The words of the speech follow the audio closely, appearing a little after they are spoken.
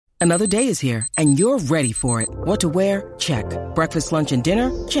Another day is here, and you're ready for it. What to wear? Check. Breakfast, lunch, and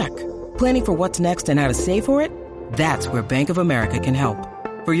dinner? Check. Planning for what's next and how to save for it? That's where Bank of America can help.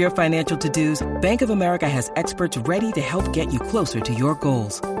 For your financial to-dos, Bank of America has experts ready to help get you closer to your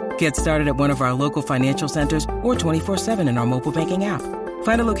goals. Get started at one of our local financial centers or 24/7 in our mobile banking app.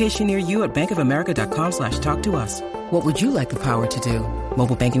 Find a location near you at bankofamerica.com/talktous. What would you like the power to do?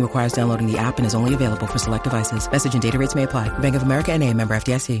 Mobile banking requires downloading the app and is only available for select devices. Message and data rates may apply. Bank of America N.A., member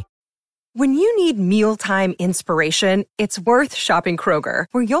FDIC. When you need mealtime inspiration, it's worth shopping Kroger,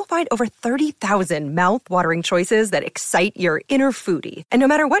 where you'll find over 30,000 mouth-watering choices that excite your inner foodie. And no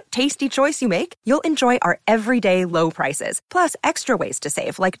matter what tasty choice you make, you'll enjoy our everyday low prices, plus extra ways to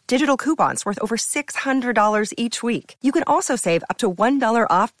save, like digital coupons worth over $600 each week. You can also save up to $1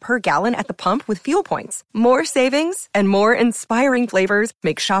 off per gallon at the pump with fuel points. More savings and more inspiring flavors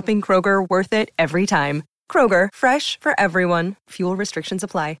make shopping Kroger worth it every time. Kroger, fresh for everyone. Fuel restrictions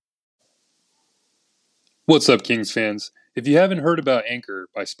apply. What's up, Kings fans? If you haven't heard about Anchor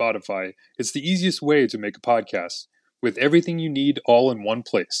by Spotify, it's the easiest way to make a podcast, with everything you need all in one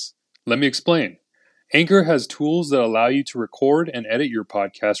place. Let me explain. Anchor has tools that allow you to record and edit your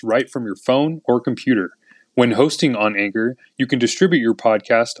podcast right from your phone or computer. When hosting on Anchor, you can distribute your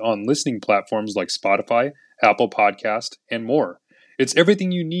podcast on listening platforms like Spotify, Apple Podcast, and more. It's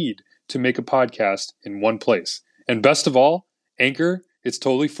everything you need to make a podcast in one place. And best of all, Anchor, it's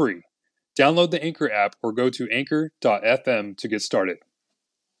totally free. Download the Anchor app or go to anchor.fm to get started.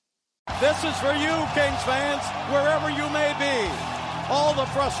 This is for you, Kings fans, wherever you may be. All the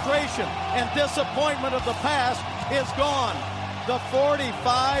frustration and disappointment of the past is gone. The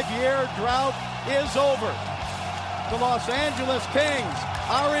 45-year drought is over. The Los Angeles Kings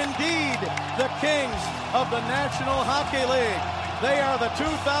are indeed the kings of the National Hockey League. They are the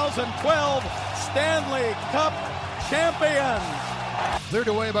 2012 Stanley Cup champions. Cleared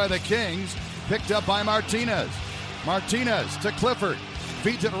away by the Kings, picked up by Martinez. Martinez to Clifford,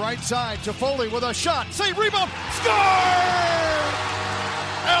 feeds it right side to Foley with a shot. Save, rebound, score!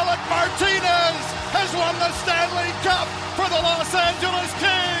 Alec Martinez has won the Stanley Cup for the Los Angeles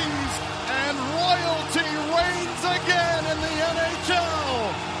Kings, and royalty reigns again in the NHL.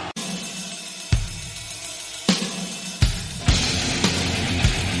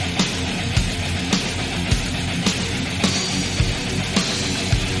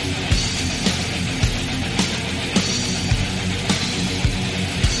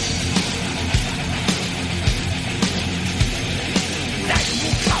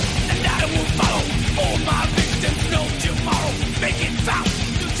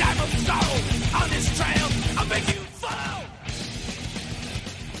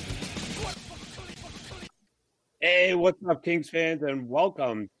 Hey, what's up, Kings fans, and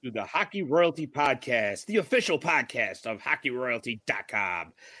welcome to the Hockey Royalty Podcast, the official podcast of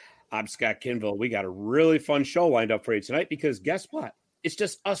HockeyRoyalty.com. I'm Scott Kinville. We got a really fun show lined up for you tonight because guess what? It's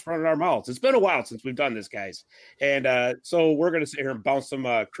just us running our mouths. It's been a while since we've done this, guys. And so we're going to sit here and bounce some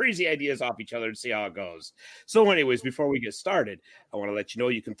crazy ideas off each other to see how it goes. So anyways, before we get started, I want to let you know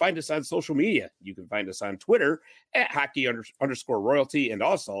you can find us on social media. You can find us on Twitter at hockey_royalty and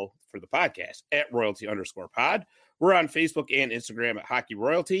also for the podcast at royalty_pod. We're on Facebook and Instagram at Hockey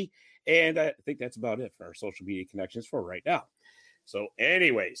Royalty. And I think that's about it for our social media connections for right now. So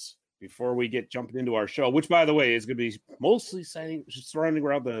anyways, before we get jumping into our show, which, by the way, is going to be mostly surrounding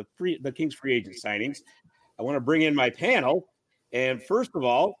around the Kings free agent signings, I want to bring in my panel. And first of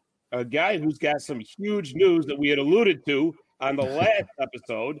all, a guy who's got some huge news that we had alluded to on the last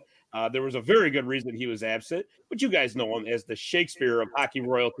episode. There was a very good reason he was absent, but you guys know him as the Shakespeare of hockey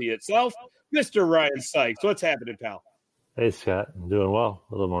royalty itself, Mr. Ryan Sykes. What's happening, pal? Hey, Scott. I'm doing well.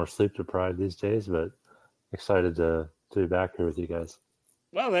 A little more sleep deprived these days, but excited to be back here with you guys.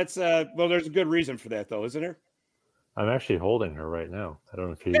 Well, that's there's a good reason for that, though, isn't there? I'm actually holding her right now. I don't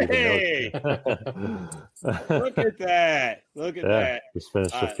know if you even know. Look at that. Look at that. Just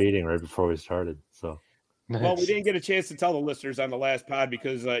finished the feeding right before we started. So, well, we didn't get a chance to tell the listeners on the last pod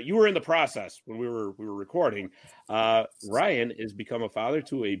because you were in the process when we were recording. Ryan has become a father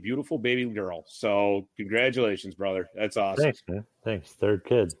to a beautiful baby girl. So, congratulations, brother. That's awesome. Thanks, man. Thanks. Third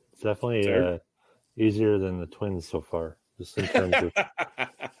kid. It's definitely easier than the twins so far. Just in terms of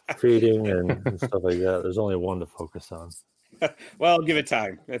feeding and stuff like that. There's only one to focus on. Well, give it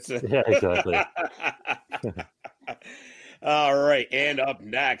time. Yeah, exactly. All right. And up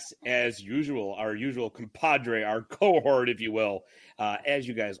next, as usual, our usual compadre, our cohort, if you will. As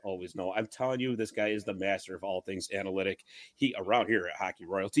you guys always know, I'm telling you, this guy is the master of all things analytic. He around here at Hockey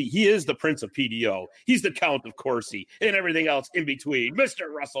Royalty, he is the Prince of PDO. He's the Count of Corsi and everything else in between. Mr.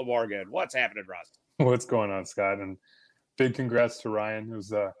 Russell Morgan. What's happening, Russ? What's going on, Scott? And big congrats to Ryan,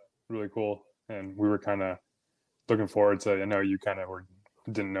 who's really cool. And we were kind of looking forward to, I know you kind of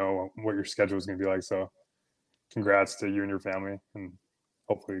didn't know what your schedule was going to be like. So congrats to you and your family, and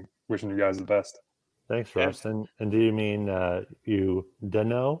hopefully wishing you guys the best. Thanks, Russ. And do you mean you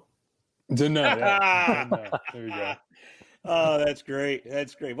dunno? Dunno, yeah. Dunno. There you go. Oh, that's great.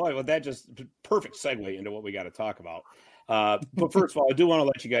 That's great. Well, that just perfect segue into what we got to talk about. But first of all, I do want to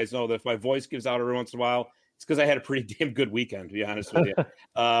let you guys know that if my voice gives out every once in a while, it's because I had a pretty damn good weekend, to be honest with you.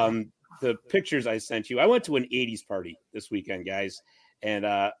 The pictures I sent you, I went to an 80s party this weekend, guys. And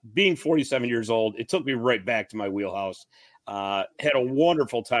being 47 years old, it took me right back to my wheelhouse. Had a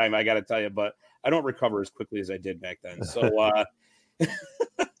wonderful time, I got to tell you, but I don't recover as quickly as I did back then. So,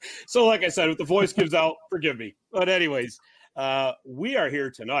 so like I said, if the voice gives out, forgive me. But anyways, we are here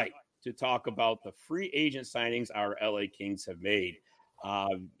tonight to talk about the free agent signings our LA Kings have made.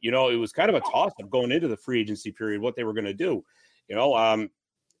 It was kind of a toss-up going into the free agency period, what they were going to do.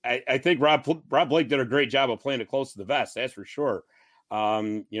 I think Rob Blake did a great job of playing it close to the vest, that's for sure.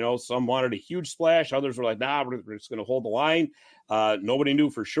 Some wanted a huge splash. Others were like, nah, we're just going to hold the line. Nobody knew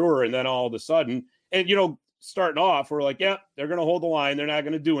for sure. And then all of a sudden, and, starting off, we're like, yeah, they're going to hold the line. They're not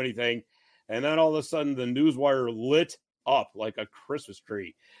going to do anything. And then all of a sudden, the newswire lit up like a Christmas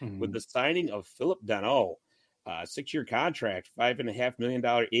tree with the signing of Phillip Danault, 6-year contract, $5.5 million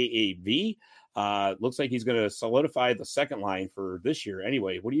AAV. Looks like he's going to solidify the second line for this year.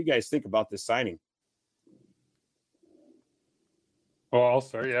 Anyway, what do you guys think about this signing? Well, I'll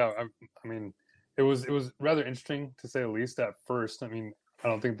start. Yeah, I mean, it was rather interesting to say the least at first. I mean, I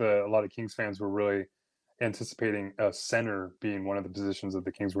don't think a lot of Kings fans were really anticipating a center being one of the positions that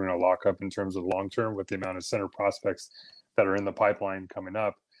the Kings were going to lock up in terms of long term with the amount of center prospects that are in the pipeline coming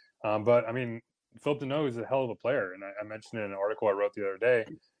up. But I mean, Phillip Danault is a hell of a player, and I mentioned it in an article I wrote the other day.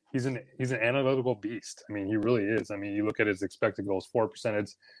 He's an analytical beast. I mean, he really is. I mean, you look at his expected goals for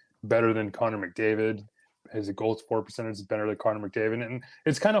percentage, better than Connor McDavid. His goals for percentage is better than Connor McDavid, and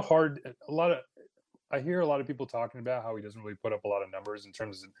it's kind of hard. I hear a lot of people talking about how he doesn't really put up a lot of numbers in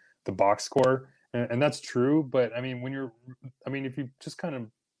terms of the box score, and that's true. But I mean, if you just kind of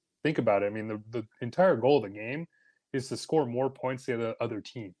think about it, I mean, the entire goal of the game is to score more points than the other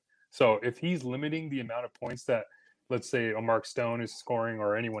team. So if he's limiting the amount of points that, let's say, a Mark Stone is scoring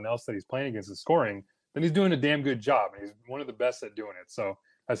or anyone else that he's playing against is scoring, then he's doing a damn good job, and he's one of the best at doing it. So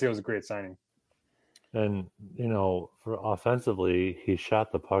I say it was a great signing. And, for offensively, he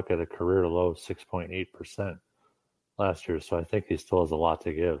shot the puck at a career low 6.8% last year. So I think he still has a lot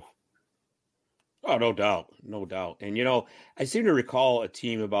to give. Oh, no doubt. No doubt. And, I seem to recall a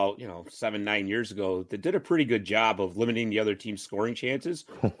team about, 7-9 years ago that did a pretty good job of limiting the other team's scoring chances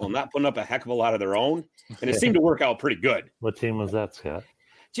while not putting up a heck of a lot of their own. And it seemed to work out pretty good. What team was that, Scott?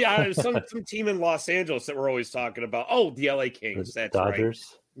 Yeah, some team in Los Angeles that we're always talking about. Oh, the LA Kings. That's Dodgers.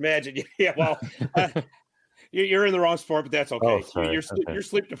 Right. Imagine. Yeah, well, you're in the wrong sport, but that's okay. Oh, You're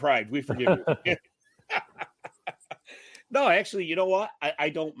sleep deprived. We forgive you. No, actually, you know what? I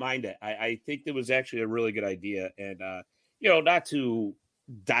don't mind it. I think it was actually a really good idea. And, not to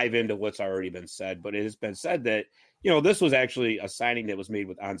dive into what's already been said, but it has been said that, this was actually a signing that was made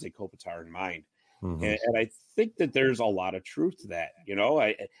with Anze Kopitar in mind. Mm-hmm. And I think that there's a lot of truth to that.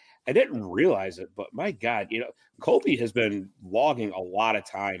 I didn't realize it, but my God, Kobe has been logging a lot of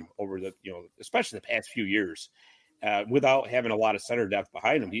time over the, especially the past few years, without having a lot of center depth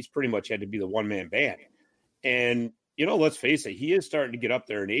behind him. He's pretty much had to be the one-man band. And, let's face it, he is starting to get up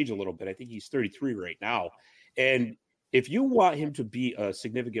there in age a little bit. I think he's 33 right now. And if you want him to be a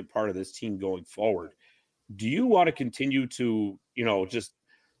significant part of this team going forward, do you want to continue to, just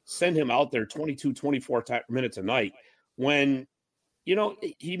send him out there 22, 24 minutes a night when,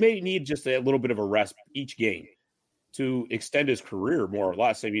 he may need just a little bit of a rest each game to extend his career more or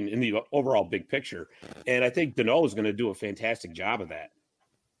less. I mean, in the overall big picture. And I think Danault is going to do a fantastic job of that.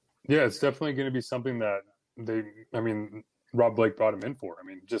 Yeah, it's definitely going to be something that Rob Blake brought him in for. I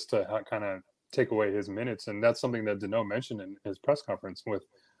mean, just to kind of take away his minutes. And that's something that Danault mentioned in his press conference with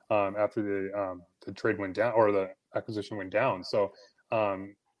after the trade went down or the acquisition went down. So,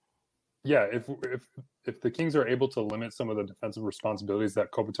 yeah, if the Kings are able to limit some of the defensive responsibilities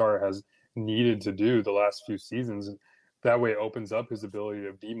that Kopitar has needed to do the last few seasons, that way it opens up his ability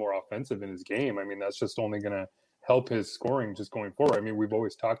to be more offensive in his game. I mean, that's just only going to help his scoring just going forward. I mean, we've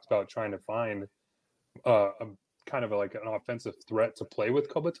always talked about trying to find a kind of like an offensive threat to play with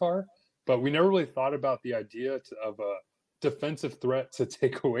Kopitar, but we never really thought about the idea of a defensive threat to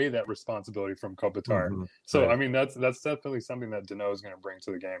take away that responsibility from Kopitar. Mm-hmm. So, right. I mean, that's definitely something that Danault is going to bring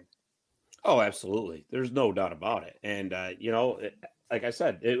to the game. Oh, absolutely. There's no doubt about it. And, like I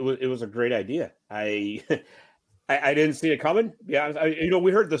said, it was a great idea. I I didn't see it coming. Yeah,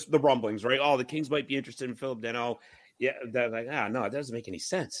 we heard the rumblings, right? Oh, the Kings might be interested in Philip Danault. Yeah, that's like, no, it doesn't make any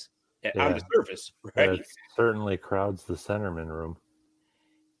sense on the surface, right? It certainly crowds the centerman room.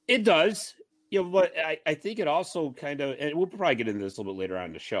 It does. But I think it also kind of, and we'll probably get into this a little bit later on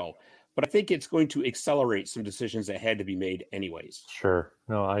in the show, but I think it's going to accelerate some decisions that had to be made anyways. Sure.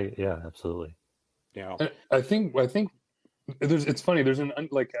 No, absolutely. Yeah. I think it's funny. There's a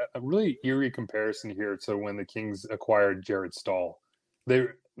really eerie comparison here to when the Kings acquired Jarrett Stahl.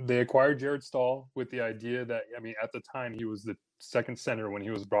 They acquired Jarrett Stahl with the idea that, at the time he was the second center when he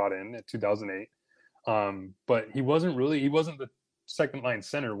was brought in 2008. But he wasn't the second line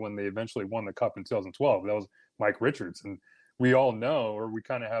center when they eventually won the cup in 2012. That was Mike Richards. And we all know, or we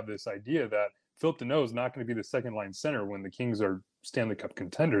kind of have this idea that Philip Danault is not going to be the second line center when the Kings are Stanley Cup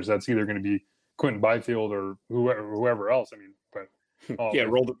contenders. That's either going to be Quentin Byfield or whoever else.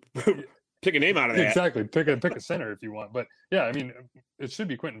 Pick a name out of that. Exactly. Pick a center if you want. But yeah, it should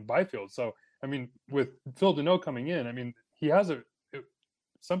be Quentin Byfield. So, with Phil Danault coming in, he has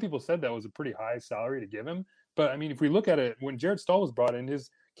some people said that was a pretty high salary to give him. But if we look at it, when Jarrett Stahl was brought in, his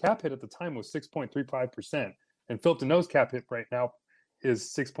cap hit at the time was 6.35%. And Philip Danault's cap hit right now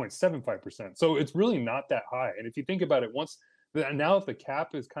is 6.75%. So it's really not that high. And if you think about it, now if the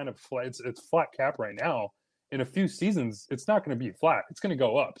cap is kind of flat, it's flat cap right now. In a few seasons, it's not going to be flat. It's going to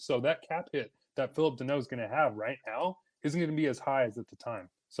go up. So that cap hit that Philip Danault is going to have right now isn't going to be as high as at the time.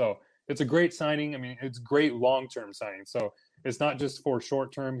 So it's a great signing. It's great long-term signing. So it's not just for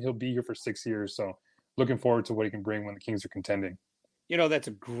short-term. He'll be here for 6 years. So looking forward to what he can bring when the Kings are contending. That's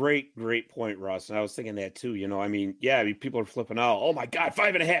a great point, Russ. And I was thinking that too. People are flipping out. Oh my God,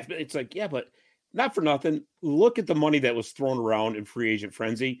 $5.5 million. It's like, yeah, but not for nothing. Look at the money that was thrown around in free agent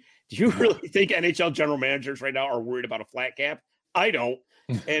frenzy. Do you really think NHL general managers right now are worried about a flat cap? I don't.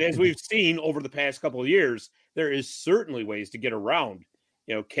 And as we've seen over the past couple of years, there is certainly ways to get around,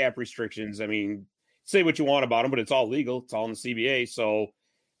 cap restrictions. Say what you want about them, but it's all legal. It's all in the CBA. So,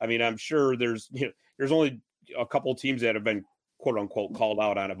 I'm sure there's only a couple of teams that have been quote unquote called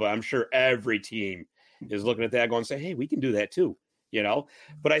out on it, but I'm sure every team is looking at that going, say, hey, we can do that too.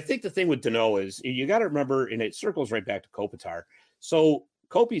 But I think the thing with Danault is you got to remember, and it circles right back to Kopitar. So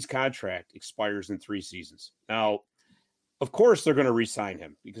Kopi's contract expires in 3 seasons. Now, of course, they're going to re-sign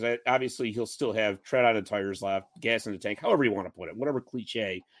him because obviously he'll still have tread on the tires left, gas in the tank, however you want to put it, whatever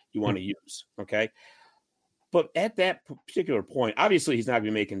cliche you want to use. Okay. But at that particular point, obviously he's not going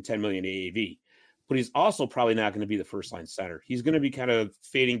to be making $10 million AAV, but he's also probably not going to be the first line center. He's going to be kind of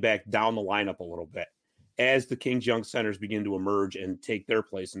fading back down the lineup a little bit as the Kings young centers begin to emerge and take their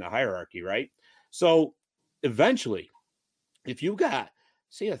place in the hierarchy, right? So eventually, if you got,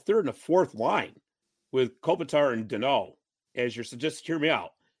 say, a third and a fourth line with Kopitar and Danault as your, so just hear me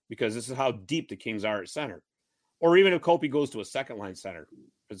out, because this is how deep the Kings are at center. Or even if Kopi goes to a second line center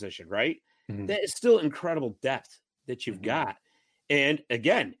position, right? Mm-hmm. That is still incredible depth that you've got. And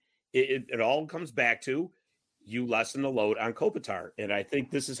again, it all comes back to you lessen the load on Kopitar. And I think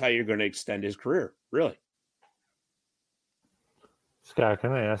this is how you're going to extend his career, really. Scott,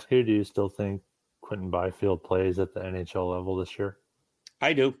 can I ask you, do you still think Quentin Byfield plays at the NHL level this year?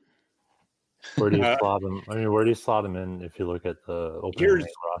 I do. Where do you slot him? Where do you slot him in if you look at the opening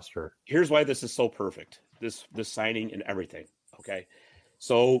roster? Here's why this is so perfect. This signing and everything. Okay.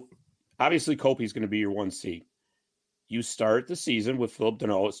 So obviously Kopi's going to be your 1C. You start the season with Philip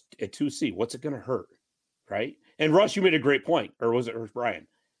Danault at 2C. What's it going to hurt? Right. And Russ, you made a great point. Or was it Brian?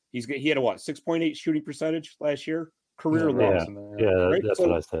 He had a 6.8 shooting percentage last year? Career low. Yeah, right? That's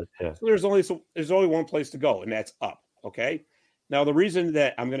what I said. Yeah. So there's only one place to go, and that's up. Okay. Now, the reason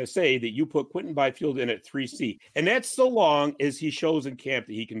that I'm going to say that you put Quentin Byfield in at 3C, and that's so long as he shows in camp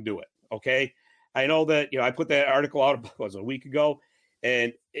that he can do it. Okay. I know that, I put that article out a week ago,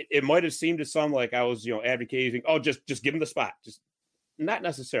 and it might have seemed to some like I was, advocating, just give him the spot. Just not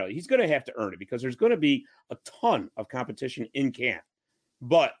necessarily. He's going to have to earn it because there's going to be a ton of competition in camp.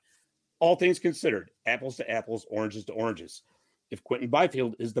 But all things considered, apples to apples, oranges to oranges. If Quentin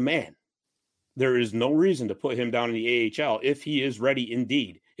Byfield is the man, there is no reason to put him down in the AHL if he is ready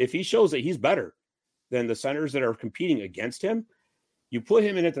indeed. If he shows that he's better than the centers that are competing against him, you put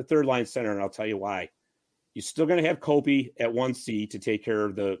him in at the third line center, and I'll tell you why. You're still going to have Kopi at 1C to take care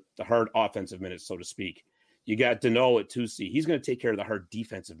of the hard offensive minutes, so to speak. You got Danault at 2C. He's going to take care of the hard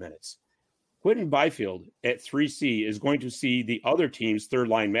defensive minutes. Quentin Byfield at 3C is going to see the other team's third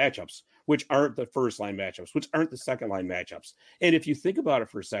line matchups, which aren't the first line matchups, which aren't the second line matchups. And if you think about it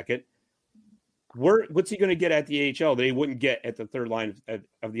for a second, what's he going to get at the AHL that he wouldn't get at the third line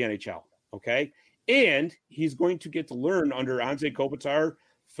of the NHL? Okay. And he's going to get to learn under Anze Kopitar,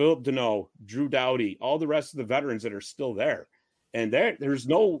 Philip Deneau, Drew Doughty, all the rest of the veterans that are still there. And there's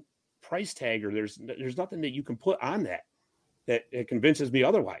no price tag or there's nothing that you can put on that it convinces me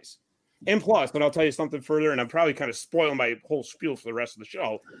otherwise. And plus, but I'll tell you something further, and I'm probably kind of spoiling my whole spiel for the rest of the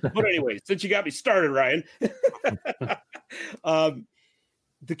show. But anyway, since you got me started, Ryan,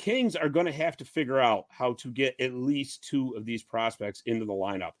 the Kings are going to have to figure out how to get at least 2 of these prospects into the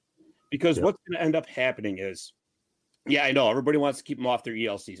lineup. Because what's going to end up happening is, yeah, I know everybody wants to keep them off their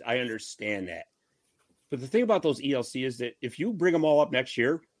ELCs. I understand that. But the thing about those ELC is that if you bring them all up next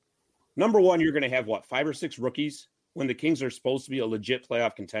year, number one, you're going to have 5 or 6 rookies when the Kings are supposed to be a legit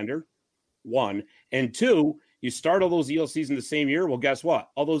playoff contender. 1. And 2, you start all those ELCs in the same year. Well, guess what?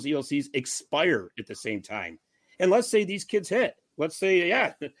 All those ELCs expire at the same time. And let's say these kids hit. Let's say,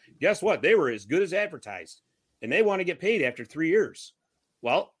 yeah, guess what? They were as good as advertised, and they want to get paid after 3 years.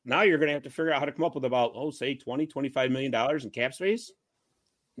 Well, now you're going to have to figure out how to come up with about, say $20, $25 million in cap space.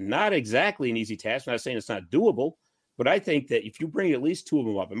 Not exactly an easy task. I'm not saying it's not doable, but I think that if you bring at least 2 of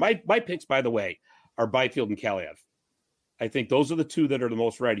them up, and my picks, by the way, are Byfield and Kaliev. I think those are the 2 that are the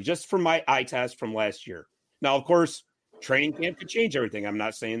most ready, just from my eye test from last year. Now, of course, training camp could change everything. I'm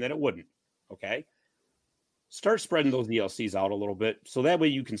not saying that it wouldn't. Okay. Start spreading those ELCs out a little bit so that way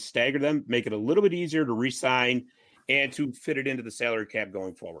you can stagger them, make it a little bit easier to re-sign and to fit it into the salary cap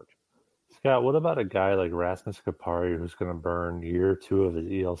going forward. Scott, what about a guy like Rasmus Kupari who's going to burn year 2 of his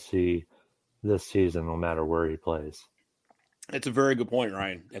ELC this season, no matter where he plays? That's a very good point,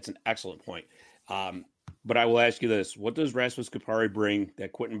 Ryan. That's an excellent point. But I will ask you this. What does Rasmus Kupari bring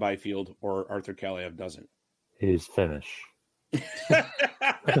that Quinton Byfield or Arthur Kaliev doesn't? He's Finnish.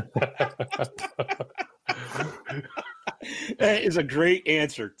 That is a great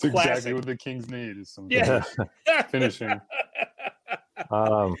answer. It's exactly what the Kings need is some finishing.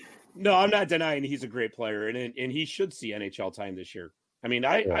 No, I'm not denying he's a great player, and he should see NHL time this year. I mean,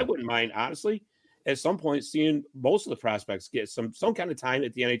 I wouldn't mind, honestly, at some point seeing most of the prospects get some kind of time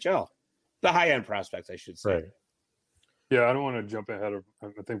at the NHL. The high-end prospects, I should say. Right. Yeah, I don't want to jump ahead of –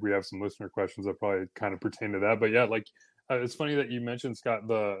 I think we have some listener questions that probably kind of pertain to that. But, yeah, it's funny that you mentioned, Scott,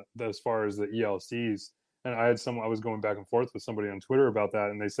 as far as the ELCs. And I was going back and forth with somebody on Twitter about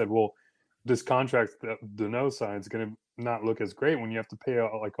that, and they said, well, this contract that Deneau signed is going to not look as great when you have to pay out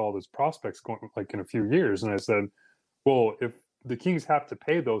all those prospects going in a few years. And I said, well, if the Kings have to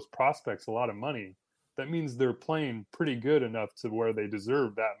pay those prospects a lot of money, that means they're playing pretty good enough to where they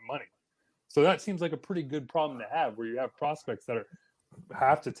deserve that money. So that seems like a pretty good problem to have, where you have prospects that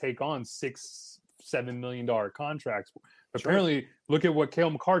have to take on $6-7 million contracts. Apparently, look at what Cale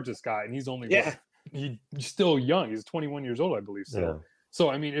Makar just got, and he's only he's still young. He's 21 years old, I believe. So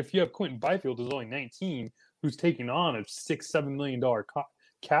I mean, if you have Quinton Byfield, who's only 19, who's taking on a $6-7 million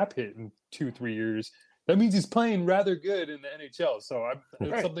cap hit in 2-3 years, that means he's playing rather good in the NHL. So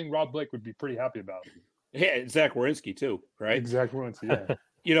it's something Rob Blake would be pretty happy about. Yeah, Zach Werenski too, right? Zach Werenski,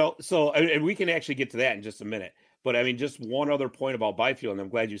 yeah. So and we can actually get to that in just a minute. But I mean, just one other point about Byfield, and I'm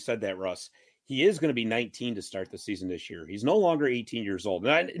glad you said that, Russ. He is going to be 19 to start the season this year. He's no longer 18 years old.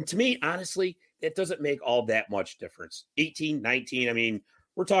 And to me, honestly, it doesn't make all that much difference. 18, 19, I mean,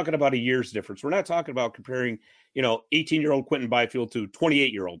 we're talking about a year's difference. We're not talking about comparing, 18-year-old Quinton Byfield to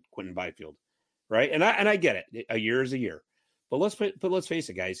 28-year-old Quinton Byfield, right? And I get it. A year is a year. But let's face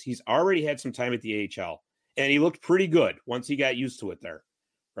it, guys. He's already had some time at the AHL, and he looked pretty good once he got used to it there,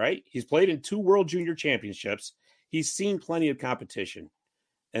 right? He's played in 2 World Junior Championships. He's seen plenty of competition.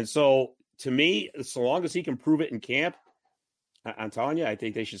 And so, to me, so long as he can prove it in camp, I'm telling you, I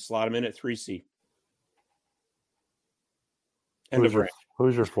think they should slot him in at 3C. Who's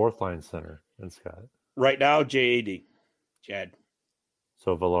your 4th-line center, and Scott? Right now, Jad.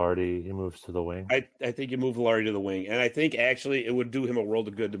 So Velarde, he moves to the wing? I think you move Velarde to the wing. And I think, actually, it would do him a world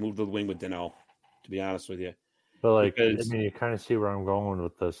of good to move to the wing with Deneau, to be honest with you. But, you kind of see where I'm going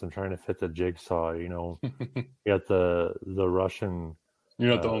with this. I'm trying to fit the jigsaw, You got the Russian...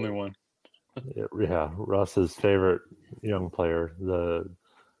 You're not the only one. Yeah, Russ's favorite young player, the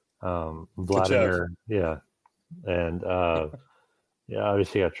Vladimir. Yeah, and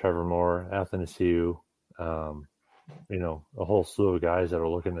obviously you got Trevor Moore, Athanasiou, a whole slew of guys that are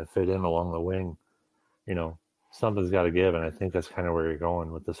looking to fit in along the wing. Something's got to give, and I think that's kind of where you're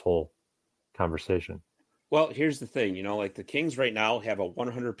going with this whole conversation. Well, here's the thing, the Kings right now have a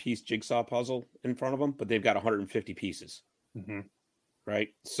 100-piece jigsaw puzzle in front of them, but they've got 150 pieces. Mm-hmm. Right?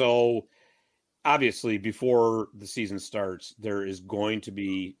 So, obviously, before the season starts, there is going to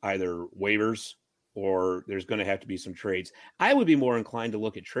be either waivers or there's going to have to be some trades. I would be more inclined to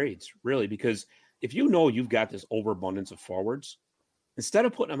look at trades, really, because if you've got this overabundance of forwards, instead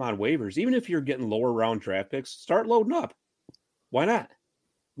of putting them on waivers, even if you're getting lower round draft picks, start loading up. Why not?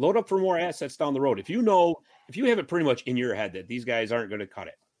 Load up for more assets down the road. If you have it pretty much in your head that these guys aren't going to cut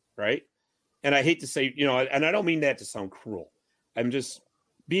it, right? And I hate to say, and I don't mean that to sound cruel. I'm just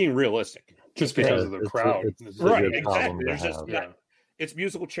being realistic. Just because of the crowd. Right, exactly. There's just it's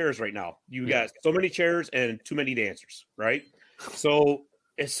musical chairs right now. You got so many chairs and too many dancers, right? So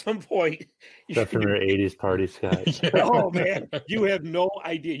at some point, except from your 80s party, Scott. Oh man, you have no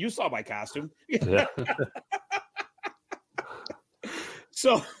idea. You saw my costume. Yeah.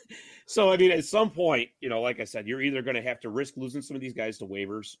 So I mean, at some point, like I said, you're either going to have to risk losing some of these guys to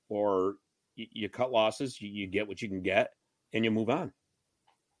waivers, or you cut losses. You get what you can get, and you move on.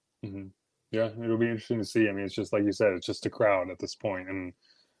 Mm-hmm. Yeah, it'll be interesting to see. I mean, it's just like you said, it's just a crowd at this point, and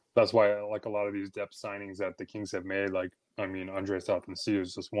that's why I like a lot of these depth signings that the Kings have made. Like, I mean, Andres Athanasiou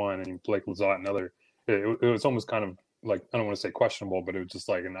is just one, and Blake Lizotte another. It was almost kind of like, I don't want to say questionable, but it was just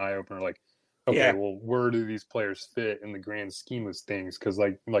like an eye opener. Like, okay, well, where do these players fit in the grand scheme of things? Because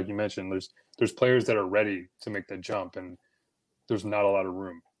like you mentioned, there's players that are ready to make the jump, and there's not a lot of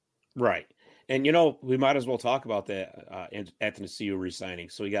room. Right. And, we might as well talk about that Athanasiou re-signing.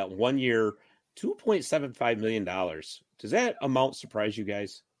 So he got 1 year, $2.75 million. Does that amount surprise you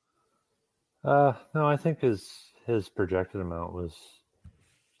guys? No, I think his projected amount was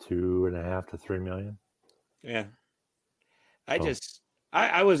 $2.5 to $3 million. Yeah.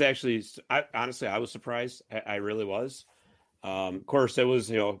 I was actually, honestly, I was surprised. I really was. Of course, it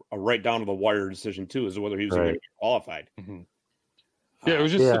was, a right down to the wire decision too, as to whether he was going to get qualified. Mm-hmm. Yeah, it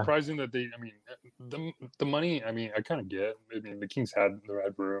was just surprising that the money, I mean, I kind of get. I mean, the Kings had the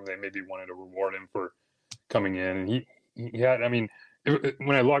red room. They maybe wanted to reward him for coming in. And he had, I mean,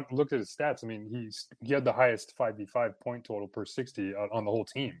 when I looked at his stats, I mean, he had the highest 5v5 point total per 60 on the whole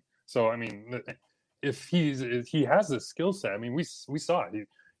team. So, I mean, if he has the skill set, I mean, we saw it.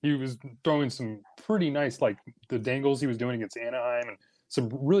 He was throwing some pretty nice, like the dangles he was doing against Anaheim, and some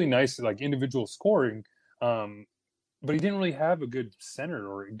really nice, like, individual scoring. But he didn't really have a good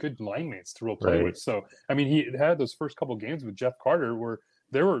center or good line mates to play with. So, I mean, he had those first couple games with Jeff Carter where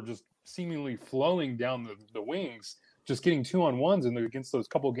they were just seemingly flowing down the wings, just getting 2-on-1s against those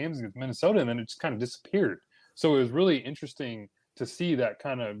couple games against Minnesota, and then it just kind of disappeared. So it was really interesting to see that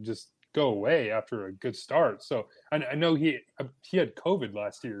kind of just go away after a good start. So I know he had COVID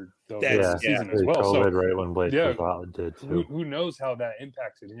last year, though, season as well. COVID, right when Blake was out, did too. Who knows how that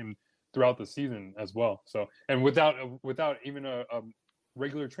impacted him throughout the season as well. So, and without even a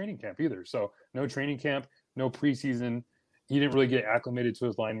regular training camp either. So no training camp, no preseason. He didn't really get acclimated to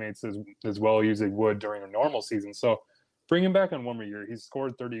his line mates as well as he would during a normal season. So bring him back on 1 more year. He's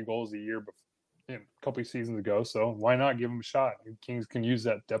scored 30 goals a year a couple of seasons ago. So why not give him a shot? Kings can use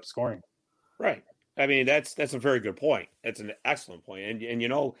that depth scoring. Right. I mean, that's a very good point. That's an excellent point.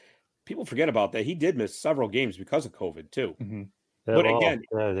 And people forget about that. He did miss several games because of COVID too. Mm-hmm. Yeah, but again,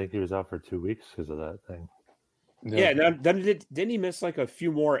 I think he was out for 2 weeks because of that thing. Yeah. Then didn't he miss like a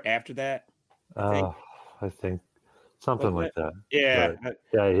few more after that? I think something like that. Yeah. But,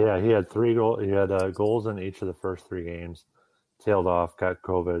 He had 3 goals. He had goals in each of the first 3 games. Tailed off, got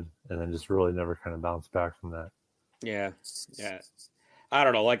COVID, and then just really never kind of bounced back from that. Yeah. I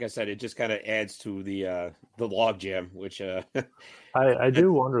don't know. Like I said, it just kind of adds to the logjam, which I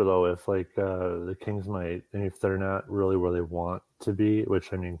do wonder though if the Kings might, and if they're not really where they want to be,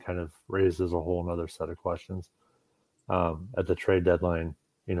 which I mean kind of raises a whole other set of questions at the trade deadline.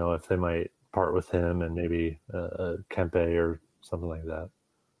 If they might part with him and maybe Kempe or something like that.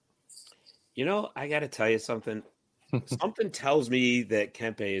 I got to tell you something. Something tells me that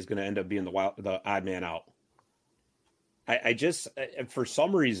Kempe is going to end up being the odd man out. I just, for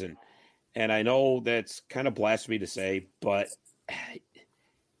some reason, and I know that's kind of blasphemy to say, but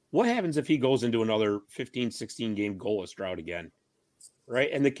what happens if he goes into another 15, 16 game goalless drought again, right?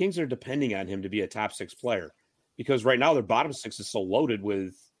 And the Kings are depending on him to be a top 6 player because right now their bottom 6 is so loaded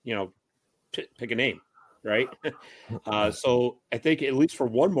with, pick a name, right? So I think at least for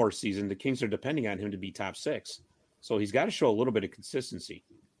one more season, the Kings are depending on him to be top 6. So he's got to show a little bit of consistency.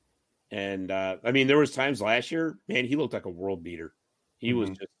 And, I mean, there was times last year, man, he looked like a world beater. He was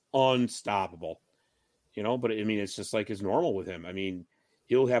just unstoppable, but I mean, it's just like his normal with him. I mean,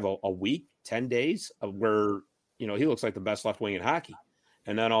 he'll have a week, 10 days of where, he looks like the best left wing in hockey.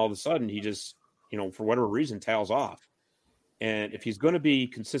 And then all of a sudden he just, for whatever reason, tails off. And if he's going to be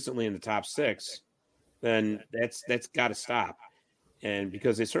consistently in the top 6, then that's got to stop. And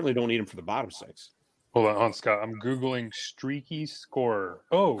because they certainly don't need him for the bottom 6. Hold on, Scott. I'm Googling streaky scorer.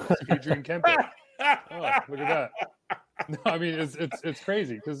 Oh, it's Adrian Kempe. Oh, look at that. No, I mean, it's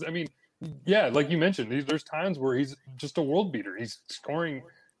crazy because, I mean, yeah, like you mentioned, there's times where he's just a world beater. He's scoring.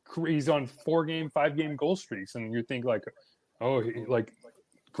 He's on 4-game, 5-game goal streaks. And you think like, oh, like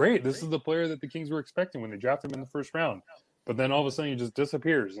great. This is the player that the Kings were expecting when they drafted him in the first round. But then all of a sudden he just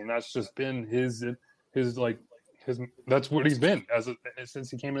disappears, and that's just been his that's what he's been since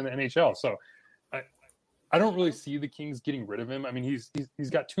he came in the NHL. So I don't really see the Kings getting rid of him. I mean, he's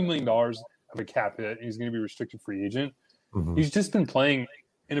got $2 million of a cap hit, and he's going to be restricted free agent. Mm-hmm. He's just been playing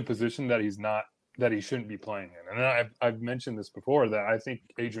in a position that he shouldn't be playing in. And I've mentioned this before, that I think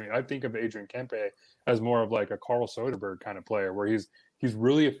of Adrian Kempe as more of like a Carl Soderberg kind of player, where he's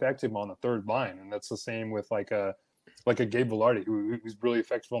really effective on the third line, and that's the same with like a Gabe Vilardi, who's really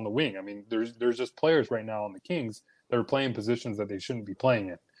effective on the wing. I mean, there's just players right now on the Kings that are playing positions that they shouldn't be playing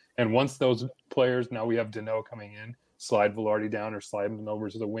in. And once those players, now we have Deneau coming in, slide Vilardi down or slide him over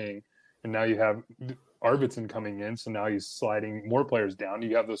to the wing, and now you have Arvidsson coming in, so now he's sliding more players down.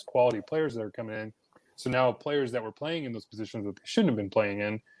 You have those quality players that are coming in. So now players that were playing in those positions that they shouldn't have been playing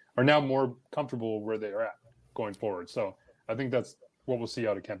in are now more comfortable where they are at going forward. So I think that's what we'll see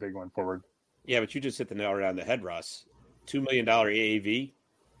out of Kempe going forward. Yeah, but you just hit the nail right on the head, Russ. $2 million AAV.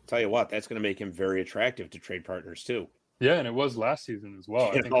 Tell you what, that's going to make him very attractive to trade partners too. Yeah, and it was last season as well.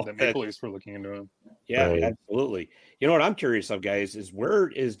 I think the Maple Leafs were looking into him. Yeah, right. Absolutely. You know what I'm curious of, guys, is where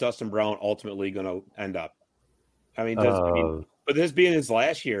is Dustin Brown ultimately going to end up? I mean, but this being his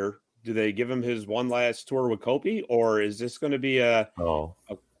last year, do they give him his one last tour with Kopi, or is this going to be are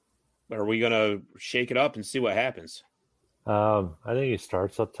we going to shake it up and see what happens? I think he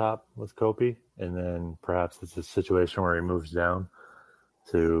starts up top with Kopi, and then perhaps it's a situation where he moves down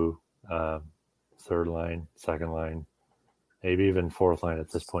to third line, second line, maybe even fourth line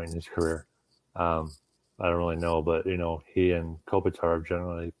at this point in his career. I don't really know, but, he and Kopitar have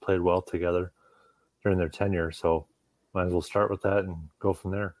generally played well together during their tenure, so might as well start with that and go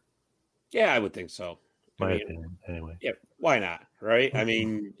from there. Yeah, I would think so. My opinion, anyway. Yeah, why not, right? I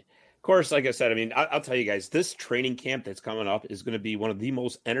mean, of course, like I said, I'll tell you guys, this training camp that's coming up is going to be one of the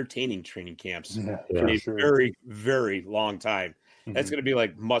most entertaining training camps in a very, very long time. Mm-hmm. That's going to be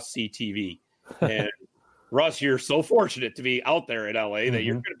like must-see TV. And Russ, you're so fortunate to be out there in LA that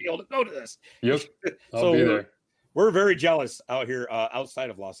you're going to be able to go to this. Yep, I'll be there. We're very jealous out here outside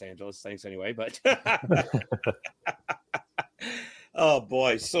of Los Angeles. Thanks anyway. But oh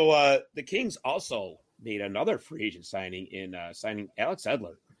boy! So the Kings also made another free agent signing in signing Alex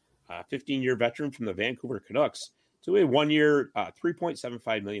Edler, 15-year veteran from the Vancouver Canucks, to a 1-year,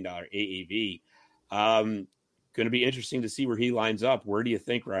 $3.75 million AAV. Going to be interesting to see where he lines up. Where do you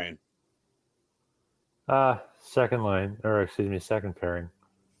think, Ryan? Second pairing.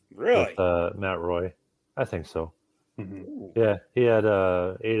 Really? With Matt Roy. I think so. Mm-hmm. Yeah, he had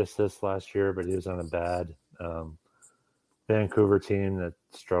 8 assists last year, but he was on a bad Vancouver team that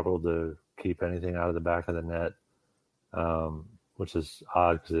struggled to keep anything out of the back of the net, which is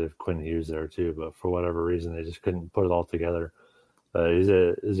odd because they have Quinn Hughes there too, but for whatever reason, they just couldn't put it all together. He's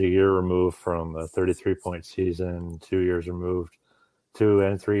a year removed from a 33-point season, 2 years removed, 2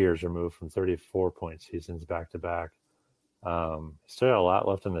 and 3 years removed from 34-point seasons back to back. Still got a lot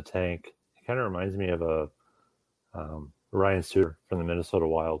left in the tank. He kind of reminds me of a Ryan Suter from the Minnesota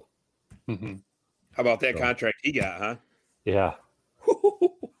Wild. Mm-hmm. How about that contract he got, huh? Yeah.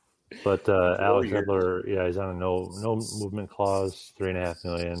 But Alex Edler, he's on a no movement clause, $3.5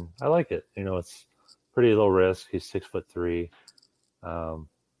 million. I like it. It's pretty low risk. He's 6'3". A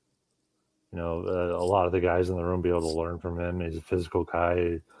lot of the guys in the room be able to learn from him. He's a physical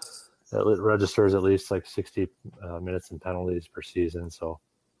guy that registers at least like 60 minutes and penalties per season. So,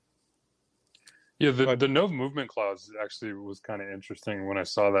 yeah, the no movement clause actually was kind of interesting when I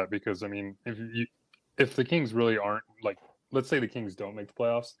saw that, because if the Kings really aren't, like, let's say the Kings don't make the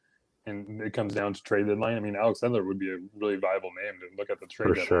playoffs and it comes down to trade deadline, Alex Edler would be a really viable name to look at the trade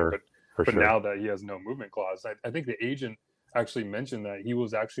deadline. Sure. But now that he has no movement clause, I think the agent actually mentioned that he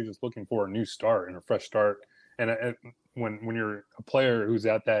was actually just looking for a new start and a fresh start. And when you're a player who's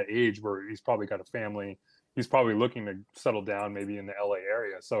at that age where he's probably got a family, he's probably looking to settle down maybe in the LA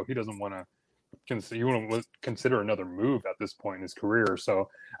area. So he doesn't want to consider another move at this point in his career. So,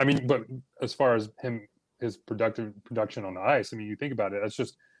 but as far as his production on the ice, you think about it,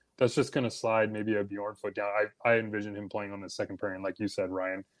 that's just going to slide maybe a Bjornfoot down. I envision him playing on the second pairing, like you said,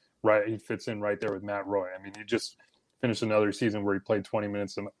 Ryan. Right, he fits in right there with Matt Roy. He just finished another season where he played 20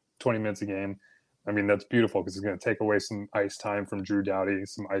 minutes a game. That's beautiful because it's going to take away some ice time from Drew Doughty,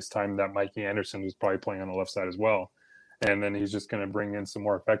 some ice time that Mikey Anderson was probably playing on the left side as well. And then he's just going to bring in some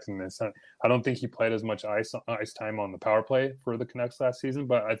more effectiveness. I don't think he played as much ice time on the power play for the Canucks last season,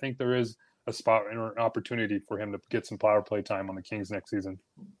 but I think there is a spot or an opportunity for him to get some power play time on the Kings next season.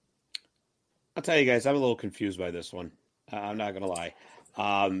 I'll tell you guys, I'm a little confused by this one. I'm not going to lie.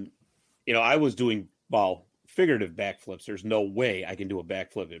 I was doing figurative backflips. There's no way I can do a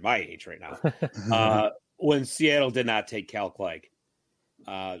backflip at my age right now. When Seattle did not take Cal Clegg.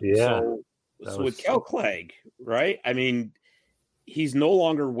 So with Cal Clegg, right? I mean, he's no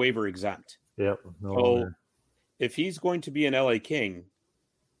longer waiver exempt. Yep. So if he's going to be an LA King,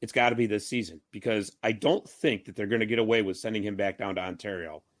 it's got to be this season, because I don't think that they're going to get away with sending him back down to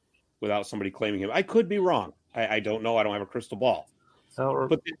Ontario without somebody claiming him. I could be wrong. I don't know. I don't have a crystal ball.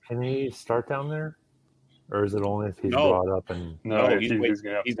 But can he start down there? Or is it only if he's brought up? And he's going to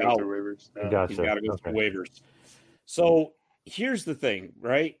have to go through waivers. Gotcha. He's got to go through waivers. So here's the thing,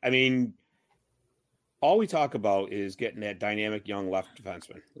 right? I mean, all we talk about is getting that dynamic young left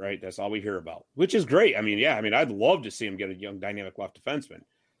defenseman, right? That's all we hear about, which is great. I mean, I'd love to see him get a young dynamic left defenseman.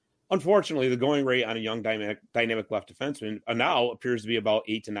 Unfortunately, the going rate on a young dynamic left defenseman now appears to be about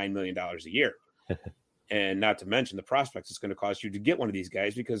 $8 to $9 million a year. And not to mention the prospects it's going to cost you to get one of these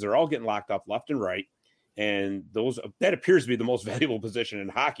guys, because they're all getting locked up left and right. And that appears to be the most valuable position in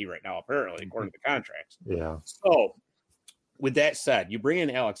hockey right now, apparently, according to the contracts. Yeah. So with that said, you bring in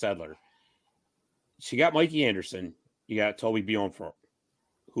Alex Edler. She got Mikey Anderson. You got Toby Bjornfot,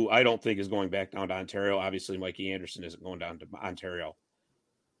 who I don't think is going back down to Ontario. Obviously, Mikey Anderson isn't going down to Ontario.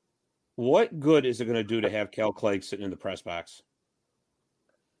 What good is it going to do to have Cal Clegg sitting in the press box?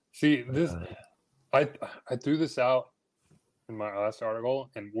 See, this I threw this out in my last article,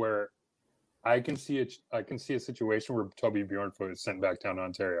 and where I can see a situation where Toby Bjornfot is sent back down to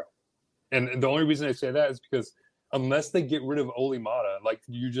Ontario. And the only reason I say that is because unless they get rid of Olli Maatta, like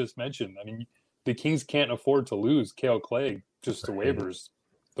you just mentioned, I mean, the Kings can't afford to lose Cal Clegg just to waivers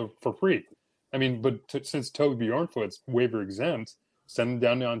for free. I mean, but since Toby Bjornfot's waiver exempt, send him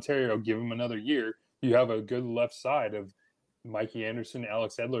down to Ontario, give him another year. You have a good left side of Mikey Anderson,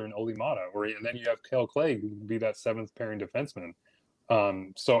 Alex Edler, and Olli Maatta, and then you have Cal Clegg, who can be that seventh pairing defenseman.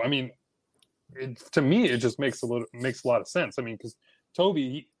 So I mean, to me, it just makes a lot of sense. I mean, because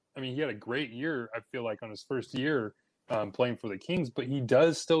Toby, he had a great year. I feel like on his first year playing for the Kings, but he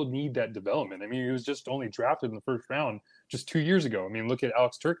does still need that development. I mean, he was just only drafted in the first round just 2 years ago. I mean, look at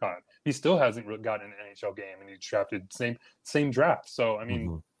Alex Turcotte. He still hasn't really gotten an NHL game, and he's drafted same draft. So I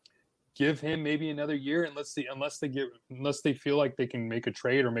mean, give him maybe another year, and let's see. Unless they feel like they can make a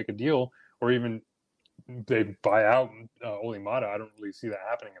trade or make a deal, or even they buy out Olli Maatta. I don't really see that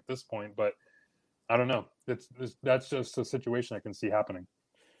happening at this point, but I don't know. That's just a situation I can see happening.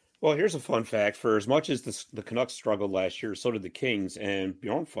 Well, here's a fun fact. For as much as the Canucks struggled last year, so did the Kings, and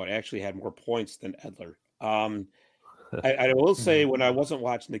Bjornfot actually had more points than Edler. I will say, when I wasn't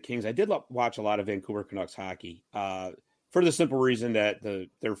watching the Kings, I did watch a lot of Vancouver Canucks hockey for the simple reason that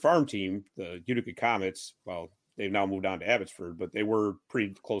their farm team, the Utica Comets, well, they've now moved on to Abbotsford, but they were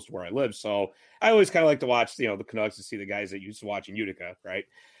pretty close to where I live. So I always kind of like to watch, the Canucks to see the guys that used to watch in Utica, right?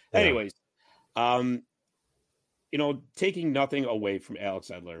 Yeah. Anyways, taking nothing away from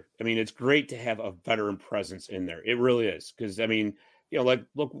Alex Edler. I mean, it's great to have a veteran presence in there. It really is. Because, I mean,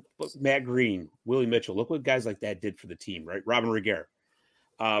 look, Matt Green, Willie Mitchell, look what guys like that did for the team, right? Robin Regehr.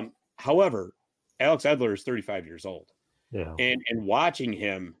 However, Alex Edler is 35 years old. Yeah. And watching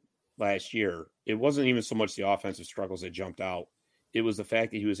him last year, it wasn't even so much the offensive struggles that jumped out. It was the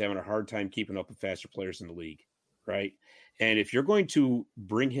fact that he was having a hard time keeping up with faster players in the league, right? And if you're going to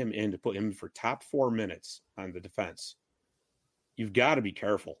bring him in to put him for top 4 minutes on the defense, you've got to be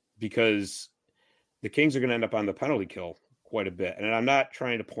careful, because the Kings are going to end up on the penalty kill quite a bit. And I'm not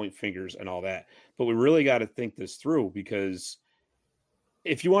trying to point fingers and all that, but we really got to think this through, because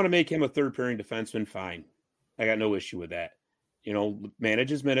if you want to make him a third pairing defenseman, fine. I got no issue with that. Manage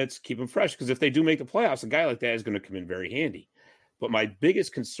his minutes, keep him fresh, because if they do make the playoffs, a guy like that is going to come in very handy. But my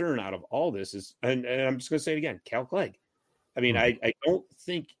biggest concern out of all this is, and I'm just going to say it again, Cal Clegg. I mean, I don't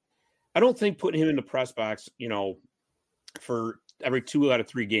think putting him in the press box, for every 2 out of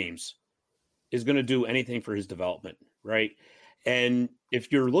 3 games is going to do anything for his development, right? And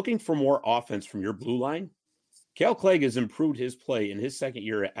if you're looking for more offense from your blue line, Cal Clegg has improved his play in his second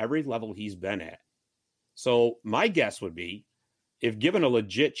year at every level he's been at. So my guess would be, if given a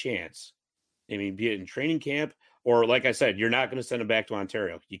legit chance, I mean, be it in training camp, or like I said, you're not going to send him back to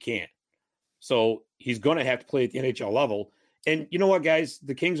Ontario. You can't. So he's going to have to play at the NHL level. And you know what, guys?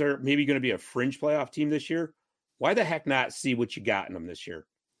 The Kings are maybe going to be a fringe playoff team this year. Why the heck not see what you got in them this year?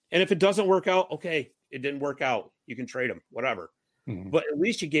 And if it doesn't work out, okay, it didn't work out. You can trade him, whatever. Mm-hmm. But at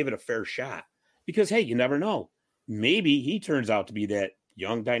least you gave it a fair shot. Because, hey, you never know. Maybe he turns out to be that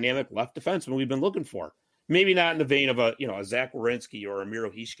young, dynamic left defenseman we've been looking for. Maybe not in the vein of a Zach Werenski or a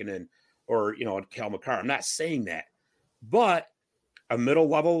Miro Heiskanen or, a Cal Makar. I'm not saying that. But a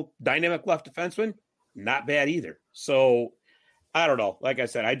middle-level dynamic left defenseman, not bad either. So, I don't know. Like I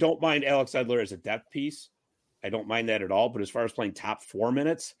said, I don't mind Alex Edler as a depth piece. I don't mind that at all. But as far as playing top 4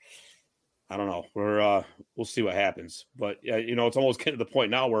 minutes, I don't know. We'll see what happens. But it's almost getting to the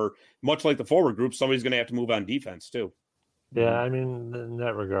point now where, much like the forward group, somebody's going to have to move on defense too. Yeah, I mean, in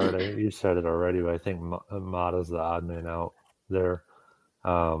that regard, you said it already, but I think Mata's the odd man out there.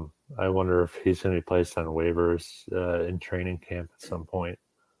 I wonder if he's going to be placed on waivers in training camp at some point.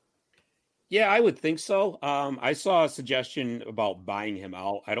 Yeah, I would think so. I saw a suggestion about buying him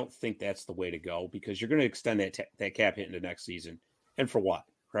out. I don't think that's the way to go because you're going to extend that cap hit into next season. And for what,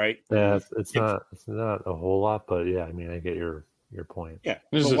 right? Yeah, it's not a whole lot, but yeah, I mean, I get your point. Yeah,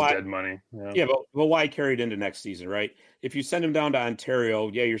 this is dead money. Yeah, but why carry it into next season, right? If you send him down to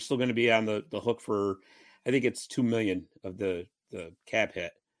Ontario, yeah, you're still going to be on the hook for, I think it's $2 million of the cap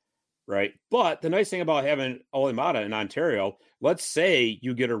hit. Right. But the nice thing about having Ole Mata in Ontario, let's say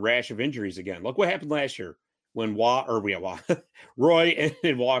you get a rash of injuries again. Look what happened last year when Roy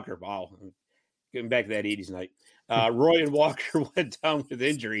and Walker. Wow. Getting back to that 80s night. Roy and Walker went down with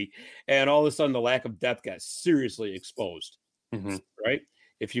injury, and all of a sudden the lack of depth got seriously exposed. Mm-hmm. Right.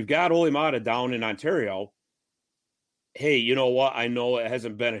 If you've got Ole Mata down in Ontario, hey, you know what? I know it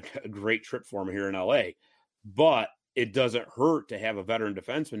hasn't been a great trip for him here in LA, but it doesn't hurt to have a veteran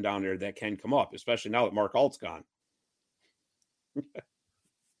defenseman down there that can come up, especially now that Mark Alt's gone.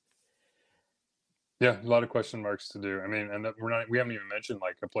 Yeah, a lot of question marks to do. I mean, and we haven't even mentioned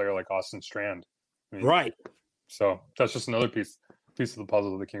like a player like Austin Strand. I mean, right. So that's just another piece of the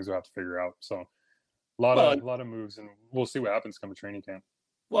puzzle the Kings will have to figure out. So a lot of moves, and we'll see what happens come training camp.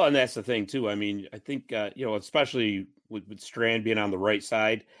 Well, and that's the thing too. I mean, I think especially with Strand being on the right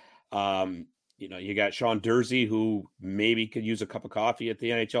side, you got Sean Dursey, who maybe could use a cup of coffee at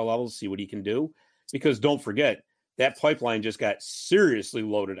the NHL level to see what he can do. Because don't forget, that pipeline just got seriously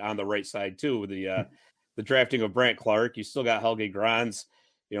loaded on the right side too with the drafting of Brandt Clark. You still got Helge Grans,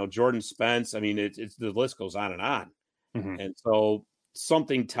 Jordan Spence. I mean, it's the list goes on and on. Mm-hmm. And so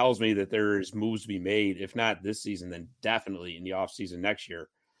something tells me that there's moves to be made. If not this season, then definitely in the offseason next year.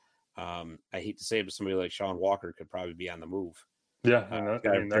 I hate to say it, but somebody like Sean Walker could probably be on the move. Yeah,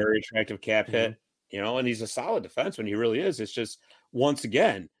 got a very attractive cap hit, and he's a solid defenseman. He really is. It's just, once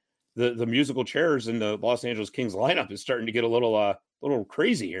again, the musical chairs in the Los Angeles Kings lineup is starting to get a little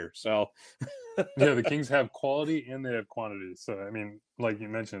crazy here. So, yeah, the Kings have quality and they have quantity. So, I mean, like you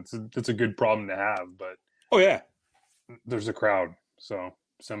mentioned, it's a good problem to have. But there's a crowd, so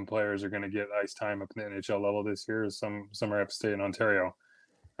some players are going to get ice time up in the NHL level this year. Some are have to stay in Ontario,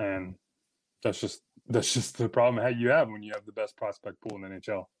 and that's just the problem you have when you have the best prospect pool in the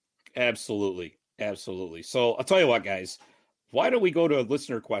NHL. Absolutely. So I'll tell you what, guys, why don't we go to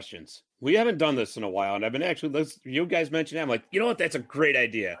listener questions? We haven't done this in a while, and I've been you guys mentioned it. I'm like, you know what? That's a great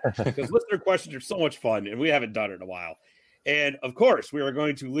idea because listener questions are so much fun, and we haven't done it in a while. And of course, we are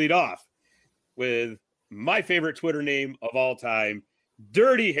going to lead off with my favorite Twitter name of all time,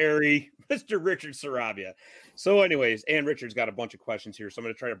 Dirty Harry, Mr. Richard Sarabia. So anyways, and Richard's got a bunch of questions here, so I'm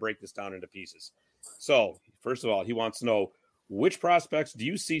going to try to break this down into pieces. So first of all, he wants to know, which prospects do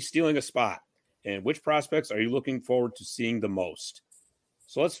you see stealing a spot, and which prospects are you looking forward to seeing the most?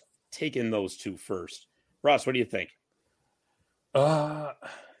 So let's take in those two first. Ross, what do you think?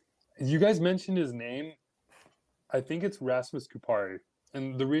 You guys mentioned his name. I think it's Rasmus Kupari.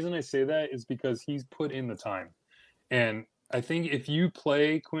 And the reason I say that is because he's put in the time. And I think if you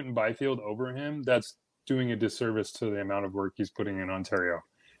play Quentin Byfield over him, that's doing a disservice to the amount of work he's putting in Ontario.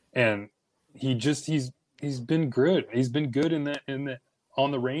 And he's been good. He's been good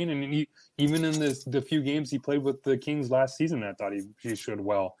on the Reign, and even in the few games he played with the Kings last season, I thought he showed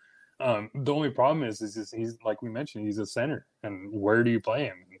well. The only problem is he's, like we mentioned, he's a center, and where do you play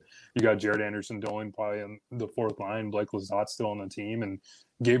him? You got Jared Anderson-Dolan probably on the fourth line, Blake Lizotte still on the team, and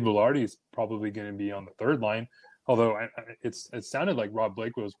Gabe Vilardi is probably going to be on the third line. Although it sounded like Rob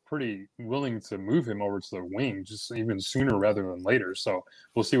Blake was pretty willing to move him over to the wing, just even sooner rather than later. So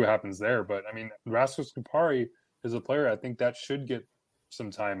we'll see what happens there. But I mean, Rasmus Kupari is a player I think that should get some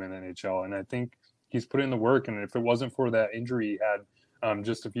time in NHL, and I think he's put in the work. And if it wasn't for that injury he had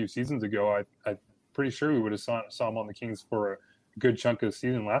just a few seasons ago, I'm pretty sure we would have saw him on the Kings for a good chunk of the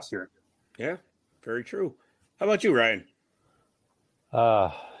season last year. Yeah, very true. How about you, Ryan?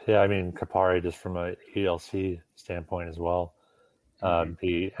 Yeah, I mean, Kupari, just from a ELC standpoint as well,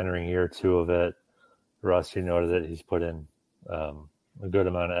 be entering year 2 of it. Russ, you noted that he's put in a good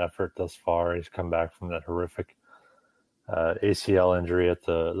amount of effort thus far. He's come back from that horrific ACL injury at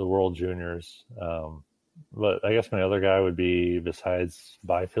the World Juniors. But I guess my other guy would be, besides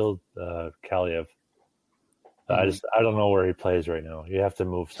Byfield, Kaliev. I don't know where he plays right now. You have to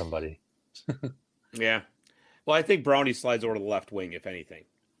move somebody. Yeah. Well, I think Brownie slides over to the left wing, if anything.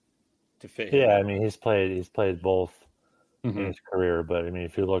 to fit him. Yeah, I mean he's played both Mm-hmm. in his career, but I mean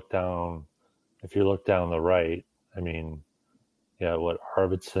if you look down the right, I mean, yeah,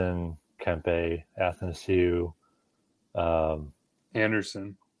 Arvidsson, Kempe, Athanasiou,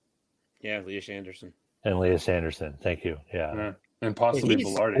 Anderson. Yeah, Elias Anderson. And Elias Anderson. Thank you. Yeah. And possibly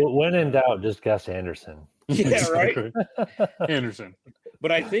Velarde. When in doubt, just guess Anderson. Yeah, right. Anderson.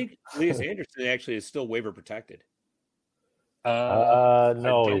 But I think Elias Anderson actually is still waiver protected.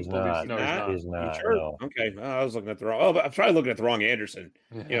 No, he's not. No, he's not. Sure? No. Okay. I was looking at the wrong. Oh, but I'm probably looking at the wrong Anderson.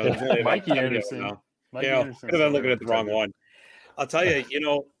 You know, there's only Mikey about Anderson. now. Mikey You know, Anderson. could have been looking at the wrong one. I'll tell you. You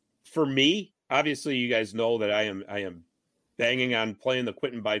know, for me, obviously, you guys know that I am banging on playing the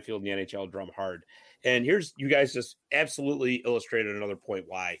Quinton Byfield in the NHL drum hard. And here's you guys just absolutely illustrated another point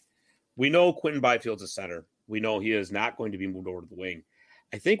why. We know Quinton Byfield's a center. We know he is not going to be moved over to the wing.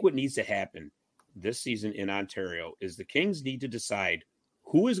 I think what needs to happen this season in Ontario is the Kings need to decide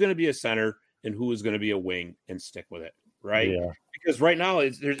who is going to be a center and who is going to be a wing and stick with it, right? Yeah. Because right now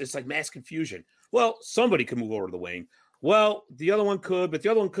it's like mass confusion. Well, somebody could move over to the wing. Well, the other one could, but the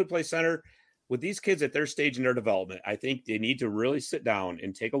other one could play center. With these kids at their stage in their development, I think they need to really sit down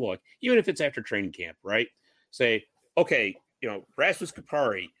and take a look, even if it's after training camp, right? Say, okay, you know, Rasmus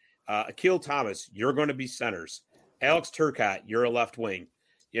Kupari, Akil Thomas, you're going to be centers. Alex Turcotte, you're a left wing.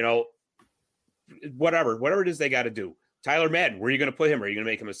 You know, whatever it is they got to do. Tyler Madden, where are you going to put him? Are you going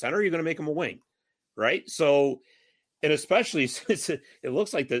to make him a center? Or are you going to make him a wing? Right? So, and especially since it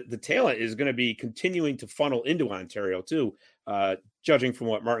looks like the talent is going to be continuing to funnel into Ontario too, judging from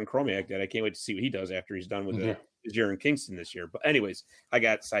what Martin Chromiak did. I can't wait to see what he does after he's done with his year in Kingston this year. But anyways, I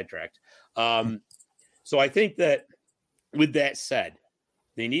got sidetracked. So I think that with that said,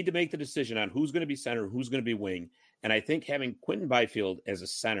 they need to make the decision on who's going to be center, who's going to be wing. And I think having Quinton Byfield as a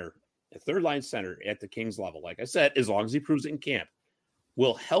center, a third line center at the Kings level, like I said, as long as he proves it in camp,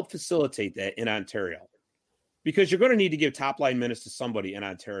 will help facilitate that in Ontario. Because you're going to need to give top line minutes to somebody in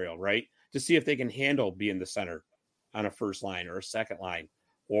Ontario, right? To see if they can handle being the center on a first line or a second line,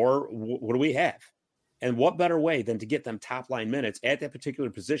 or what do we have? And what better way than to get them top line minutes at that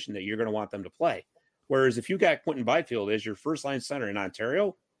particular position that you're going to want them to play? Whereas if you got Quinton Byfield as your first line center in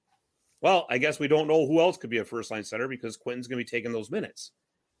Ontario, well, I guess we don't know who else could be a first line center because Quinton's going to be taking those minutes.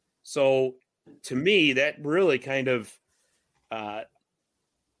 So to me, that really kind of,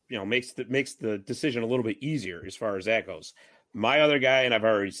 makes the decision a little bit easier as far as that goes. My other guy, and I've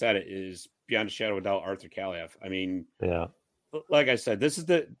already said it, is beyond a shadow of a doubt, Arthur Kaliyev. I mean, yeah, like I said, this is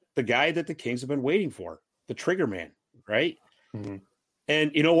the guy that the Kings have been waiting for, the trigger man, right? Mm-hmm.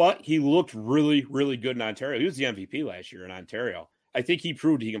 And you know what? He looked really, really good in Ontario. He was the MVP last year in Ontario. I think he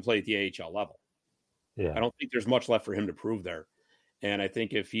proved he can play at the AHL level. Yeah, I don't think there's much left for him to prove there. And I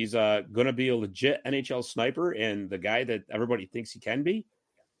think if he's going to be a legit NHL sniper and the guy that everybody thinks he can be,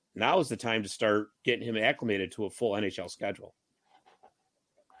 now is the time to start getting him acclimated to a full NHL schedule.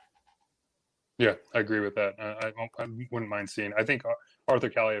 Yeah, I agree with that. I wouldn't mind seeing. I think Arthur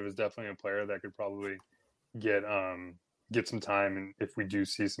Kaliyev is definitely a player that could probably get some time, and if we do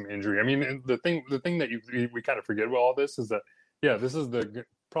see some injury. I mean, the thing that we kind of forget about all this is that this is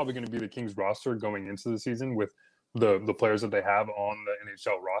probably going to be the Kings roster going into the season with the players that they have on the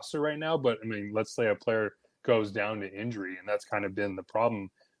NHL roster right now. But I mean, let's say a player goes down to injury, and that's kind of been the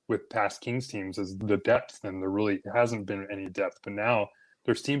problem with past Kings teams is the depth, and there really hasn't been any depth. But now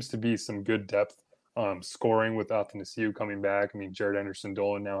there seems to be some good depth scoring with Athanasiou coming back. I mean, Jared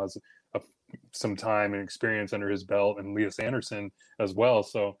Anderson-Dolan now has some time and experience under his belt, and Elias Anderson as well.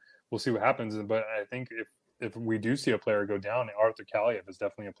 So we'll see what happens. But I think if we do see a player go down, Arthur Kaliyev is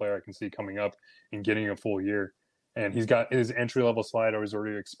definitely a player I can see coming up and getting a full year. And he's got his entry-level slide has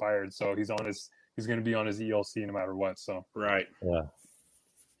already expired, so he's going to be on his ELC no matter what. So right, yeah.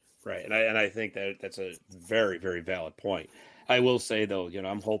 Right. And I think that's a very, very valid point. I will say, though,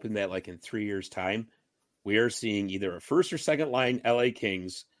 I'm hoping that like in 3 years' time, we are seeing either a first or second line LA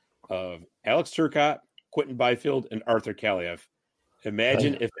Kings of Alex Turcotte, Quinton Byfield, and Arthur Kaliyev.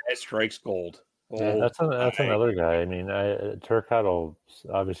 Imagine if that strikes gold. Yeah, that's another guy. I mean, Turcotte will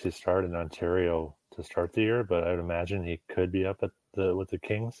obviously start in Ontario to start the year, but I would imagine he could be up with the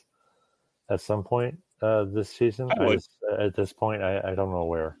Kings at some point this season. At this point, I don't know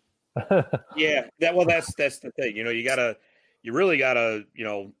where. Yeah, that's the thing. You really gotta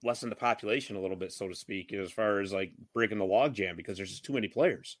lessen the population a little bit, so to speak, as far as like breaking the log jam, because there's just too many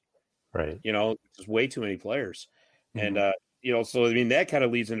players. Right. There's way too many players, Mm-hmm. and so I mean that kind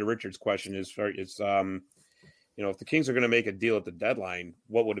of leads into Richard's question: if the Kings are going to make a deal at the deadline,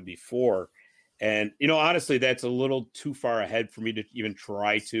 what would it be for? And honestly, that's a little too far ahead for me to even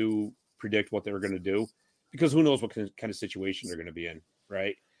try to predict what they were going to do, because who knows what kind of situation they're going to be in,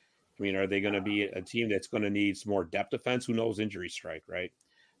 right? I I mean, are they going to be a team that's going to need some more depth defense? Who knows? Injury strike, right?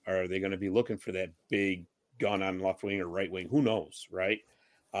 Or are they going to be looking for that big gun on left wing or right wing? Who knows, right?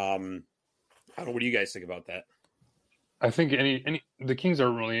 I don't know. What do you guys think about that? I think the Kings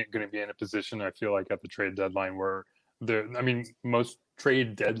are really going to be in a position, I feel like, at the trade deadline where most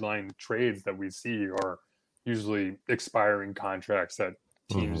trade deadline trades that we see are usually expiring contracts that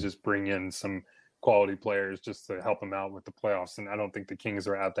teams just bring in some quality players just to help them out with the playoffs. And I don't think the Kings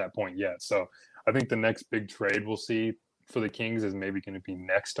are at that point yet. So I think the next big trade we'll see for the Kings is maybe going to be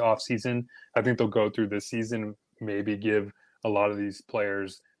next offseason. I think they'll go through this season, maybe give a lot of these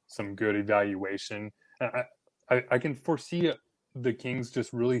players some good evaluation. I can foresee the Kings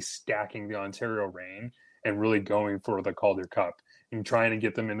just really stacking the Ontario Reign and really going for the Calder Cup and trying to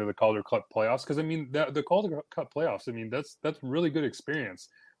get them into the Calder Cup playoffs. Because, I mean, the Calder Cup playoffs, I mean, that's really good experience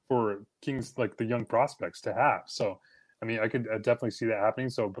for Kings, like the young prospects, to have. So, I mean, I could definitely see that happening.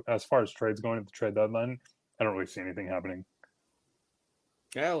 So, as far as trades going at the trade deadline, I don't really see anything happening.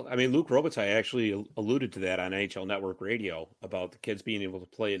 Well, I mean, Luke Robitaille actually alluded to that on NHL Network Radio about the kids being able to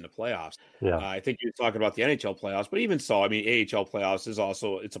play in the playoffs. Yeah, I think you were talking about the NHL playoffs, but even so, I mean, AHL playoffs is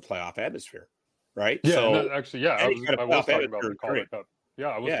also, it's a playoff atmosphere, right? Yeah, so, I was talking about the Calder Cup. Yeah,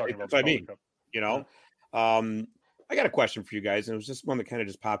 I was talking about the Calder Cup. You know, I got a question for you guys, and it was just one that kind of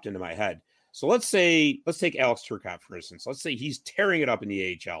just popped into my head. So let's take Alex Turcotte, for instance. Let's say he's tearing it up in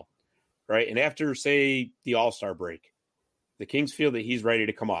the AHL, right? And after, say, the All-Star break, the Kings feel that he's ready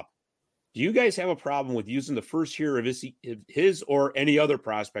to come up. Do you guys have a problem with using the first year of his or any other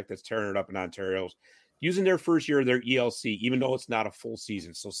prospect that's tearing it up in Ontario, using their first year of their ELC, even though it's not a full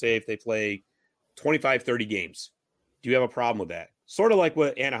season? So say if they play 25, 30 games, do you have a problem with that? Sort of like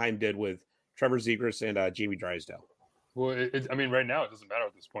what Anaheim did with Trevor Zegras and Jamie Drysdale. Well, I mean, right now it doesn't matter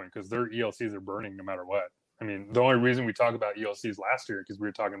at this point because their ELCs are burning no matter what. I mean, the only reason we talk about ELCs last year because we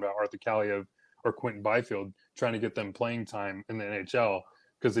were talking about Arthur Kaliyev or Quentin Byfield trying to get them playing time in the NHL.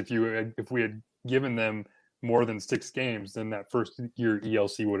 Because if we had given them more than 6 games, then that first year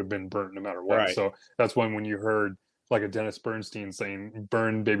ELC would have been burnt no matter what. Right. So that's when you heard like a Dennis Bernstein saying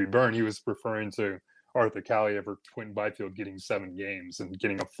 "burn, baby, burn," he was referring to Arthur Kaliyev or Quentin Byfield getting 7 games and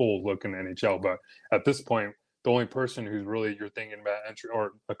getting a full look in the NHL. But at this point, the only person who's really you're thinking about entry,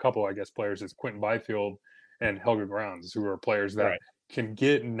 or a couple, I guess, players is Quentin Byfield and Helge Grounds, who are players that can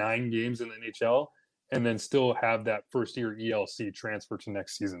get 9 games in the NHL and then still have that first year ELC transfer to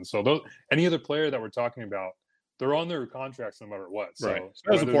next season. So any other player that we're talking about, they're on their contracts no matter what. So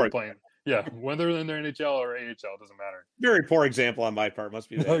whether they're playing, whether in their NHL or AHL, doesn't matter. Very poor example on my part. Must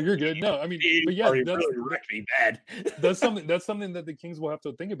be that. No, you're good. No, I mean, but yeah, that's really bad. that's something that the Kings will have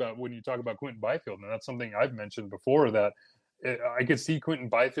to think about when you talk about Quentin Byfield, and that's something I've mentioned before that I could see Quentin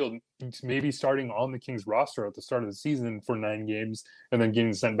Byfield maybe starting on the Kings roster at the start of the season for 9 games and then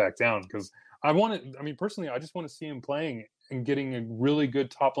getting sent back down because personally, I just want to see him playing and getting a really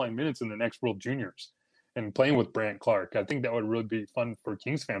good top line minutes in the next World Juniors and playing with Brandt Clarke. I think that would really be fun for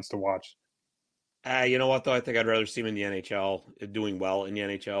Kings fans to watch. You know what, though? I think I'd rather see him in the NHL, doing well in the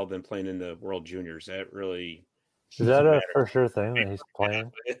NHL than playing in the World Juniors. That really is that a for sure thing that he's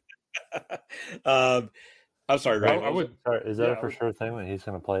playing? I'm sorry, Ryan. Is that a for sure thing that he's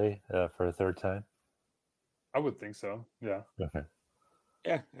going to play for a third time? I would think so. Yeah. Okay.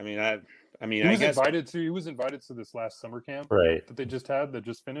 Yeah, he was invited to this last summer camp that they just had that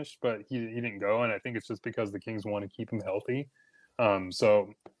just finished, but he didn't go, and I think it's just because the Kings want to keep him healthy.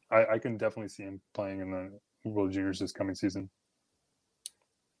 So I can definitely see him playing in the World Juniors this coming season.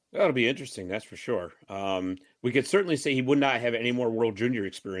 That'll be interesting, that's for sure. We could certainly say he would not have any more World Junior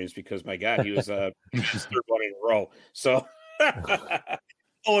experience because, my God, he was his third one in a row. So,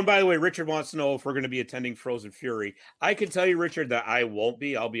 oh, and by the way, Richard wants to know if we're going to be attending Frozen Fury. I can tell you, Richard, that I won't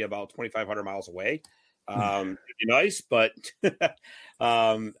be. I'll be about 2,500 miles away. It'd be nice, but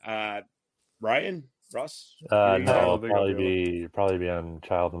Ryan, Russ? No, I'll probably be on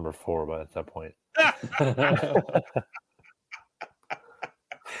child number 4 by that point.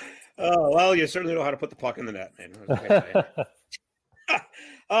 Oh, well, you certainly know how to put the puck in the net, man.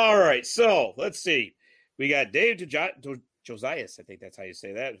 All right, so let's see. We got Dave Josias. I think that's how you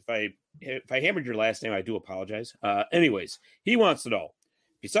say that. If I hammered your last name, I do apologize. Anyways, he wants to know,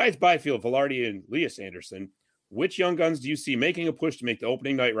 besides Byfield, Velarde, and Elias Anderson, which young guns do you see making a push to make the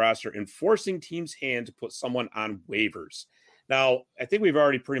opening night roster and forcing teams' hand to put someone on waivers? Now, I think we've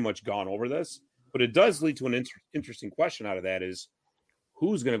already pretty much gone over this, but it does lead to an interesting question out of that is,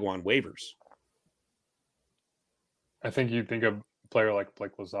 who's going to go on waivers? I think you think of a player like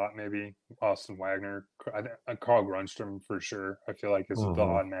Blake Lizotte, maybe Austin Wagner, Carl Grundstrom for sure. I feel like is the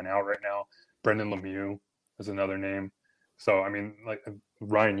odd man out right now. Brendan Lemieux is another name. So, I mean, like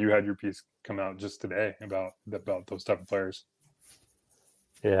Ryan, you had your piece come out just today about those type of players.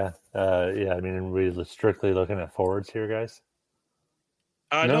 Yeah. I mean, we're strictly looking at forwards here, guys.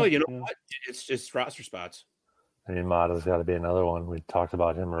 No, you know what? It's just roster spots. I mean, Mata's got to be another one. We talked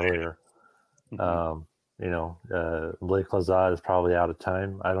about him earlier. Mm-hmm. Blake Lazat is probably out of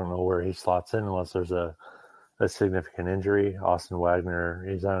time. I don't know where he slots in unless there's a significant injury. Austin Wagner,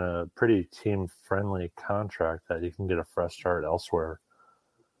 he's on a pretty team-friendly contract that you can get a fresh start elsewhere.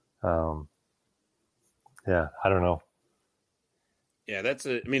 I don't know. Yeah, it's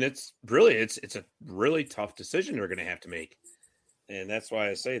a really tough decision they're going to have to make. And that's why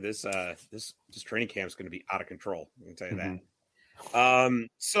I say this training camp is going to be out of control. I can tell you that.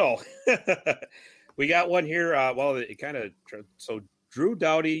 So we got one here. So Drew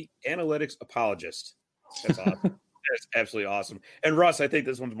Doughty, analytics apologist. That's awesome. That's absolutely awesome. And Russ, I think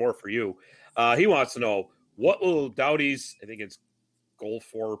this one's more for you. He wants to know, what will Doughty's, I think it's goal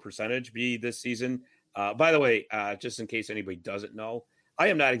for percentage be this season? By the way, just in case anybody doesn't know, I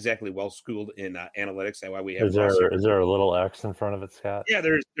am not exactly well schooled in analytics. That's why we have. Is there a little X in front of it, Scott? Yeah,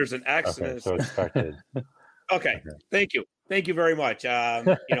 there's an X. Okay, so expected. Okay, thank you very much. As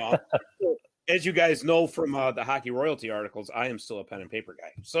you guys know from the Hockey Royalty articles, I am still a pen and paper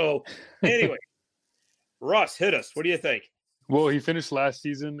guy. So anyway, Russ, hit us. What do you think? Well, he finished last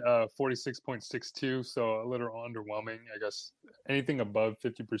season 46.62, so a little underwhelming. I guess anything above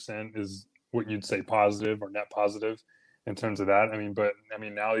 50% is what you'd say positive or net positive in terms of that. I mean,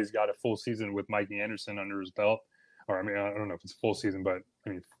 now he's got a full season with Mikey Anderson under his belt. Or, I mean, I don't know if it's a full season, but I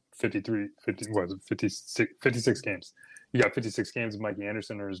mean, 56 games. You got 56 games with Mikey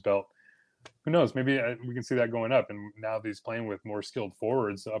Anderson under his belt. Who knows? Maybe we can see that going up. And now that he's playing with more skilled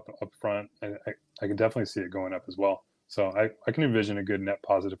forwards up front, I can definitely see it going up as well. So I can envision a good net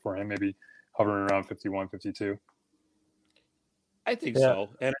positive for him, maybe hovering around 51, 52. I think so.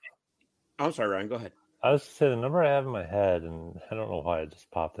 And I'm sorry, Ryan, go ahead. I was going to say the number I have in my head, and I don't know why it just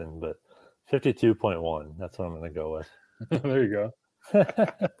popped in, but 52.1. That's what I'm going to go with. There you go.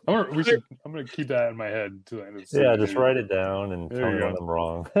 I'm going to keep that in my head to the end of the season. Yeah, just write it down and tell me when I'm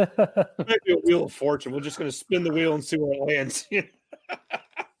wrong. Maybe a wheel of fortune. We're just going to spin the wheel and see where it lands.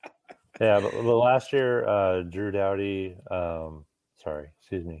 Yeah, but last year, Drew Doughty and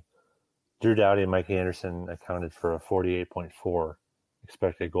Mikey Anderson accounted for a 48.4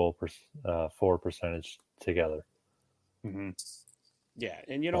 expected goal for percentage together. Mm-hmm. Yeah,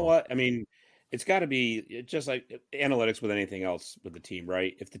 and you know what? I mean, it's got to be just like analytics with anything else with the team,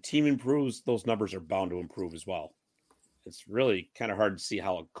 right? If the team improves, those numbers are bound to improve as well. It's really kind of hard to see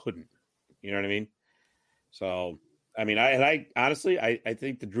how it couldn't. You know what I mean? So, I mean, I honestly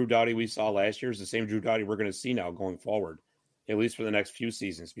think the Drew Doughty we saw last year is the same Drew Doughty we're going to see now going forward, at least for the next few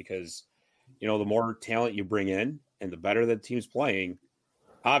seasons, because, the more talent you bring in and the better the team's playing,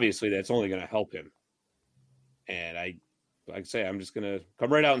 obviously that's only going to help him. And like I say, I'm just going to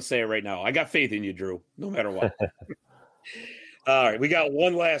come right out and say it right now. I got faith in you, Drew, no matter what. All right, we got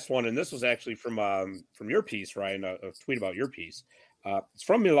one last one, and this was actually from your piece, Ryan, a tweet about your piece. It's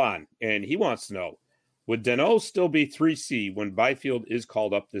from Milan, and he wants to know, would Danault still be 3C when Byfield is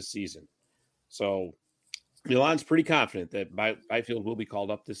called up this season? So Milan's pretty confident that Byfield will be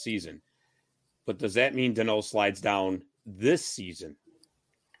called up this season. But does that mean Danault slides down this season?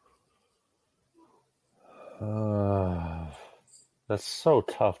 That's so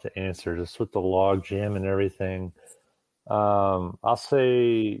tough to answer, just with the log jam and everything. I'll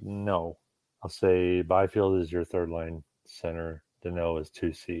say no. I'll say Byfield is your third line center. Danault is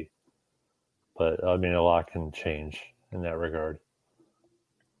 2C. But, I mean, a lot can change in that regard.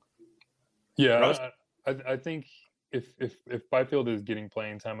 Yeah, I think if Byfield is getting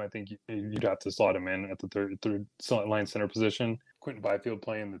playing time, I think you'd have to slot him in at the third line center position. Quentin Byfield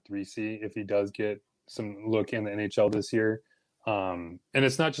playing the 3C if he does get some look in the NHL this year. And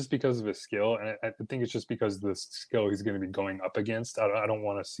it's not just because of his skill, and I think it's just because of the skill he's going to be going up against. I don't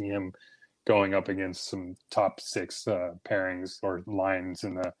want to see him going up against some top six pairings or lines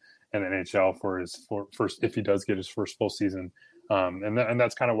in the NHL for his first, if he does get his first full season. And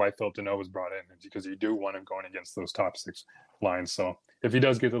that's kind of why Phil Danault was brought in, because you do want him going against those top six lines. So if he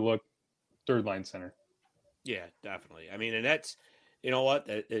does get the look, third line center. Yeah, definitely. I mean, and that's, you know what,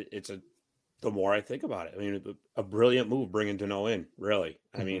 the more I think about it, I mean, a brilliant move bringing Danault in, really.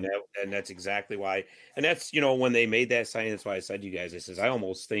 I mean, and that's exactly why. And that's, when they made that signing, that's why I said to you guys, I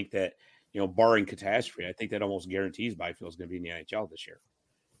almost think that, barring catastrophe, I think that almost guarantees Byfield's going to be in the NHL this year.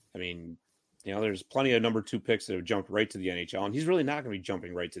 I mean, there's plenty of number 2 picks that have jumped right to the NHL, and he's really not going to be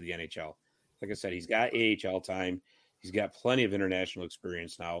jumping right to the NHL. Like I said, he's got AHL time. He's got plenty of international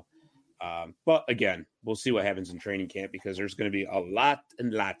experience now. But again, we'll see what happens in training camp because there's going to be a lot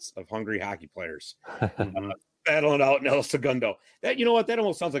and lots of hungry hockey players battling out in El Segundo. That, you know what? That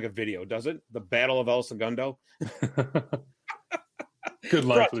almost sounds like a video, does it? The Battle of El Segundo. Good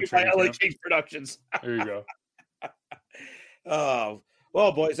line for the training LA camp. Kings Productions. There you go.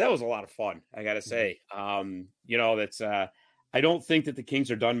 Well, boys, that was a lot of fun. I got to say, that's. I don't think that the Kings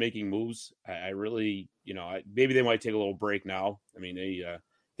are done making moves. I really, maybe they might take a little break now. I mean,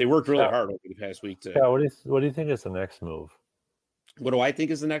 they worked really hard over the past week. Yeah, what do you think is the next move? What do I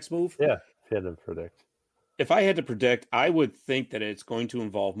think is the next move? Yeah, if you had to predict. If I had to predict, I would think that it's going to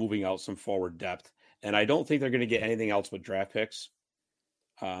involve moving out some forward depth, and I don't think they're going to get anything else but draft picks.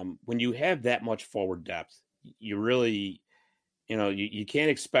 When you have that much forward depth, you really, you can't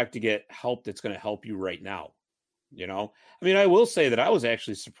expect to get help that's going to help you right now. I mean, I will say that I was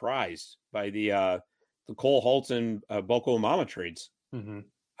actually surprised by the Cole Holtz and Boko Umama trades. Mm-hmm.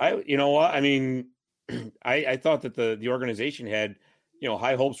 I thought that the organization had,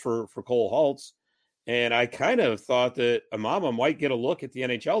 high hopes for Cole Holtz, and I kind of thought that Umama might get a look at the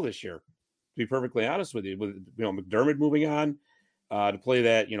NHL this year. To be perfectly honest with you, with McDermott moving on to play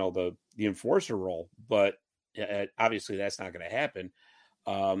that, the enforcer role, but obviously that's not going to happen.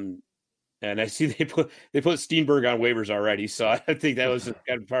 And I see they put Steenberg on waivers already, so I think that was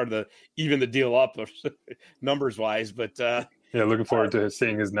kind of part of the even the deal up numbers wise. But looking forward to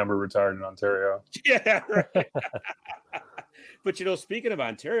seeing his number retired in Ontario. Yeah, right. But speaking of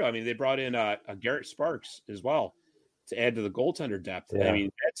Ontario, I mean, they brought in a Garrett Sparks as well to add to the goaltender depth. Yeah. I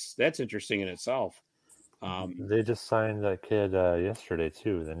mean, that's interesting in itself. They just signed that kid yesterday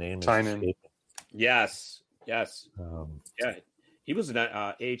too. The name is escaping. Yes. Yeah. He was an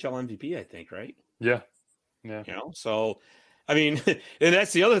AHL MVP, I think, right? Yeah. So, I mean, and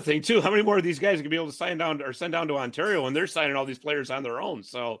that's the other thing too. How many more of these guys are gonna be able to sign down or send down to Ontario when they're signing all these players on their own?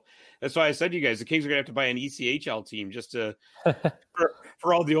 So that's why I said to you guys, the Kings are gonna have to buy an ECHL team just to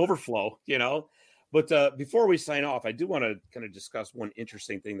for all the overflow, But before we sign off, I do want to kind of discuss one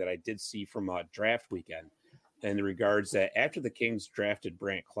interesting thing that I did see from draft weekend, in regards that after the Kings drafted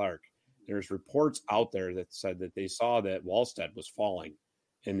Brandt Clark, there's reports out there that said that they saw that Wallstedt was falling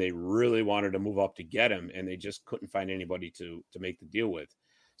and they really wanted to move up to get him, and they just couldn't find anybody to make the deal with.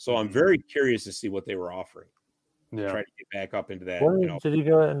 So I'm very curious to see what they were offering. Yeah. Try to get back up into that. Did he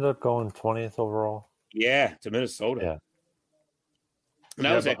end up going 20th overall? Yeah, to Minnesota. Yeah. And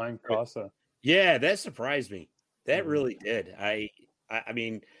that was behind Casa. Yeah, that surprised me. That really did. I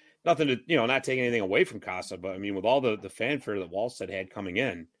mean, nothing to, not taking anything away from Casa, but I mean, with all the fanfare that Wallstedt had coming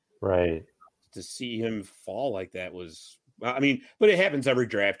in, right, to see him fall like that was, I mean, but it happens every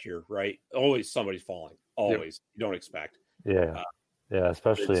draft year, right? Always somebody's falling. Always. Yep. You don't expect. Yeah.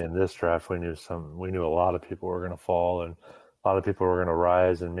 Especially in this draft, we knew a lot of people were going to fall and a lot of people were going to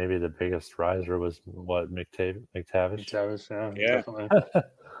rise, and maybe the biggest riser was McTavish. McTavish, yeah, definitely.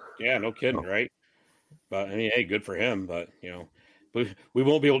 Yeah, no kidding, right? But I mean, hey, good for him. But we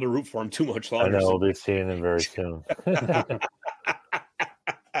won't be able to root for him too much longer. I know, we'll be seeing him very soon.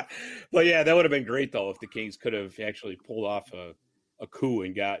 But yeah, that would have been great though if the Kings could have actually pulled off a coup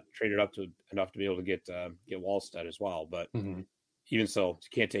and got traded up to enough to be able to get Wallstedt as well. But even so, you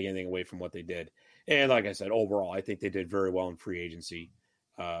can't take anything away from what they did. And like I said, overall, I think they did very well in free agency.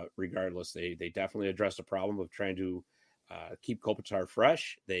 Regardless, they definitely addressed the problem of trying to keep Kopitar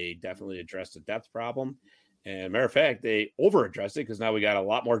fresh. They definitely addressed the depth problem. And matter of fact, they over-addressed it because now we got a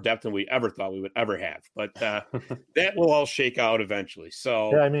lot more depth than we ever thought we would ever have. But that will all shake out eventually.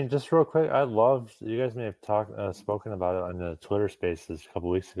 So yeah, I mean, just real quick, I loved, you guys may have spoken about it on the Twitter Spaces a couple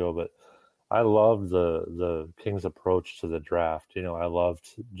weeks ago, but I loved the Kings' approach to the draft. I loved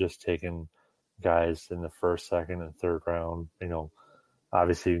just taking guys in the first, second, and third round.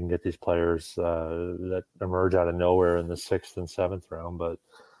 Obviously you can get these players that emerge out of nowhere in the sixth and seventh round, but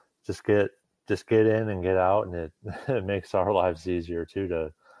just get in and get out, and it makes our lives easier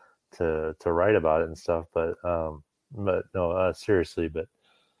too to write about it and stuff. But no, seriously, but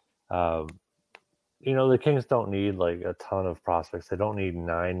the Kings don't need like a ton of prospects. They don't need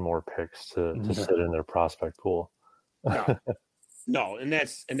 9 more picks to sit in their prospect pool. No, and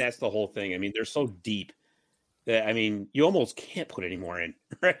that's the whole thing. I mean, they're so deep that, I mean, you almost can't put any more in,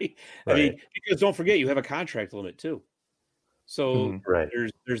 right? I mean, because don't forget, you have a contract limit too. So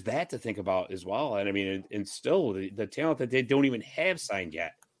there's that to think about as well. And I mean, and still the talent that they don't even have signed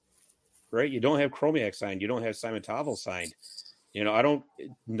yet, right? You don't have Chromiak signed. You don't have Simon Tavel signed. I don't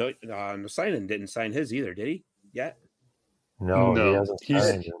know. Simon didn't sign his either, did he yet? No, he hasn't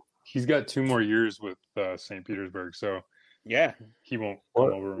signed. He's got 2 more years with St. Petersburg, so yeah, he won't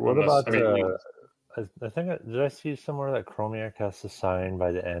come over. What about I think did I see somewhere that Chromiak has to sign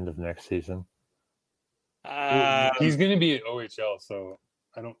by the end of next season? He's going to be at OHL, so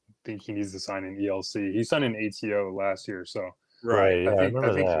I don't think he needs to sign an ELC. He signed an ATO last year, so Right. Yeah, I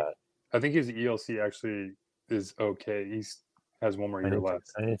remember that. I think his ELC actually is okay. He has one more year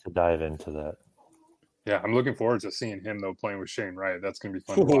left. I need to dive into that. Yeah, I'm looking forward to seeing him though playing with Shane Wright. That's going to be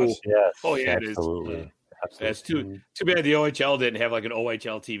fun to watch. Yes. Oh yeah, absolutely. It is. Yeah. It's too bad the OHL didn't have like an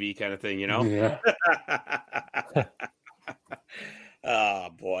OHL TV kind of thing, you know? Yeah. Oh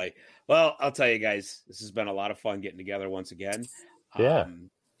boy. Well, I'll tell you guys, this has been a lot of fun getting together once again. Yeah.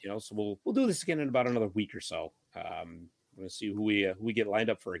 So we'll do this again in about another week or so. I'm going to see who we get lined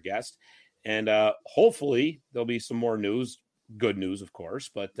up for a guest, and hopefully there'll be some more news. Good news, of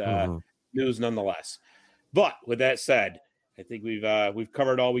course, but news nonetheless. But with that said, I think we've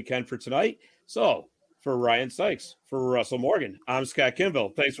covered all we can for tonight. So for Ryan Sykes, for Russell Morgan, I'm Scott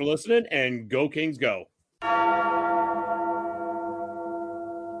Kinville. Thanks for listening, and go Kings, go.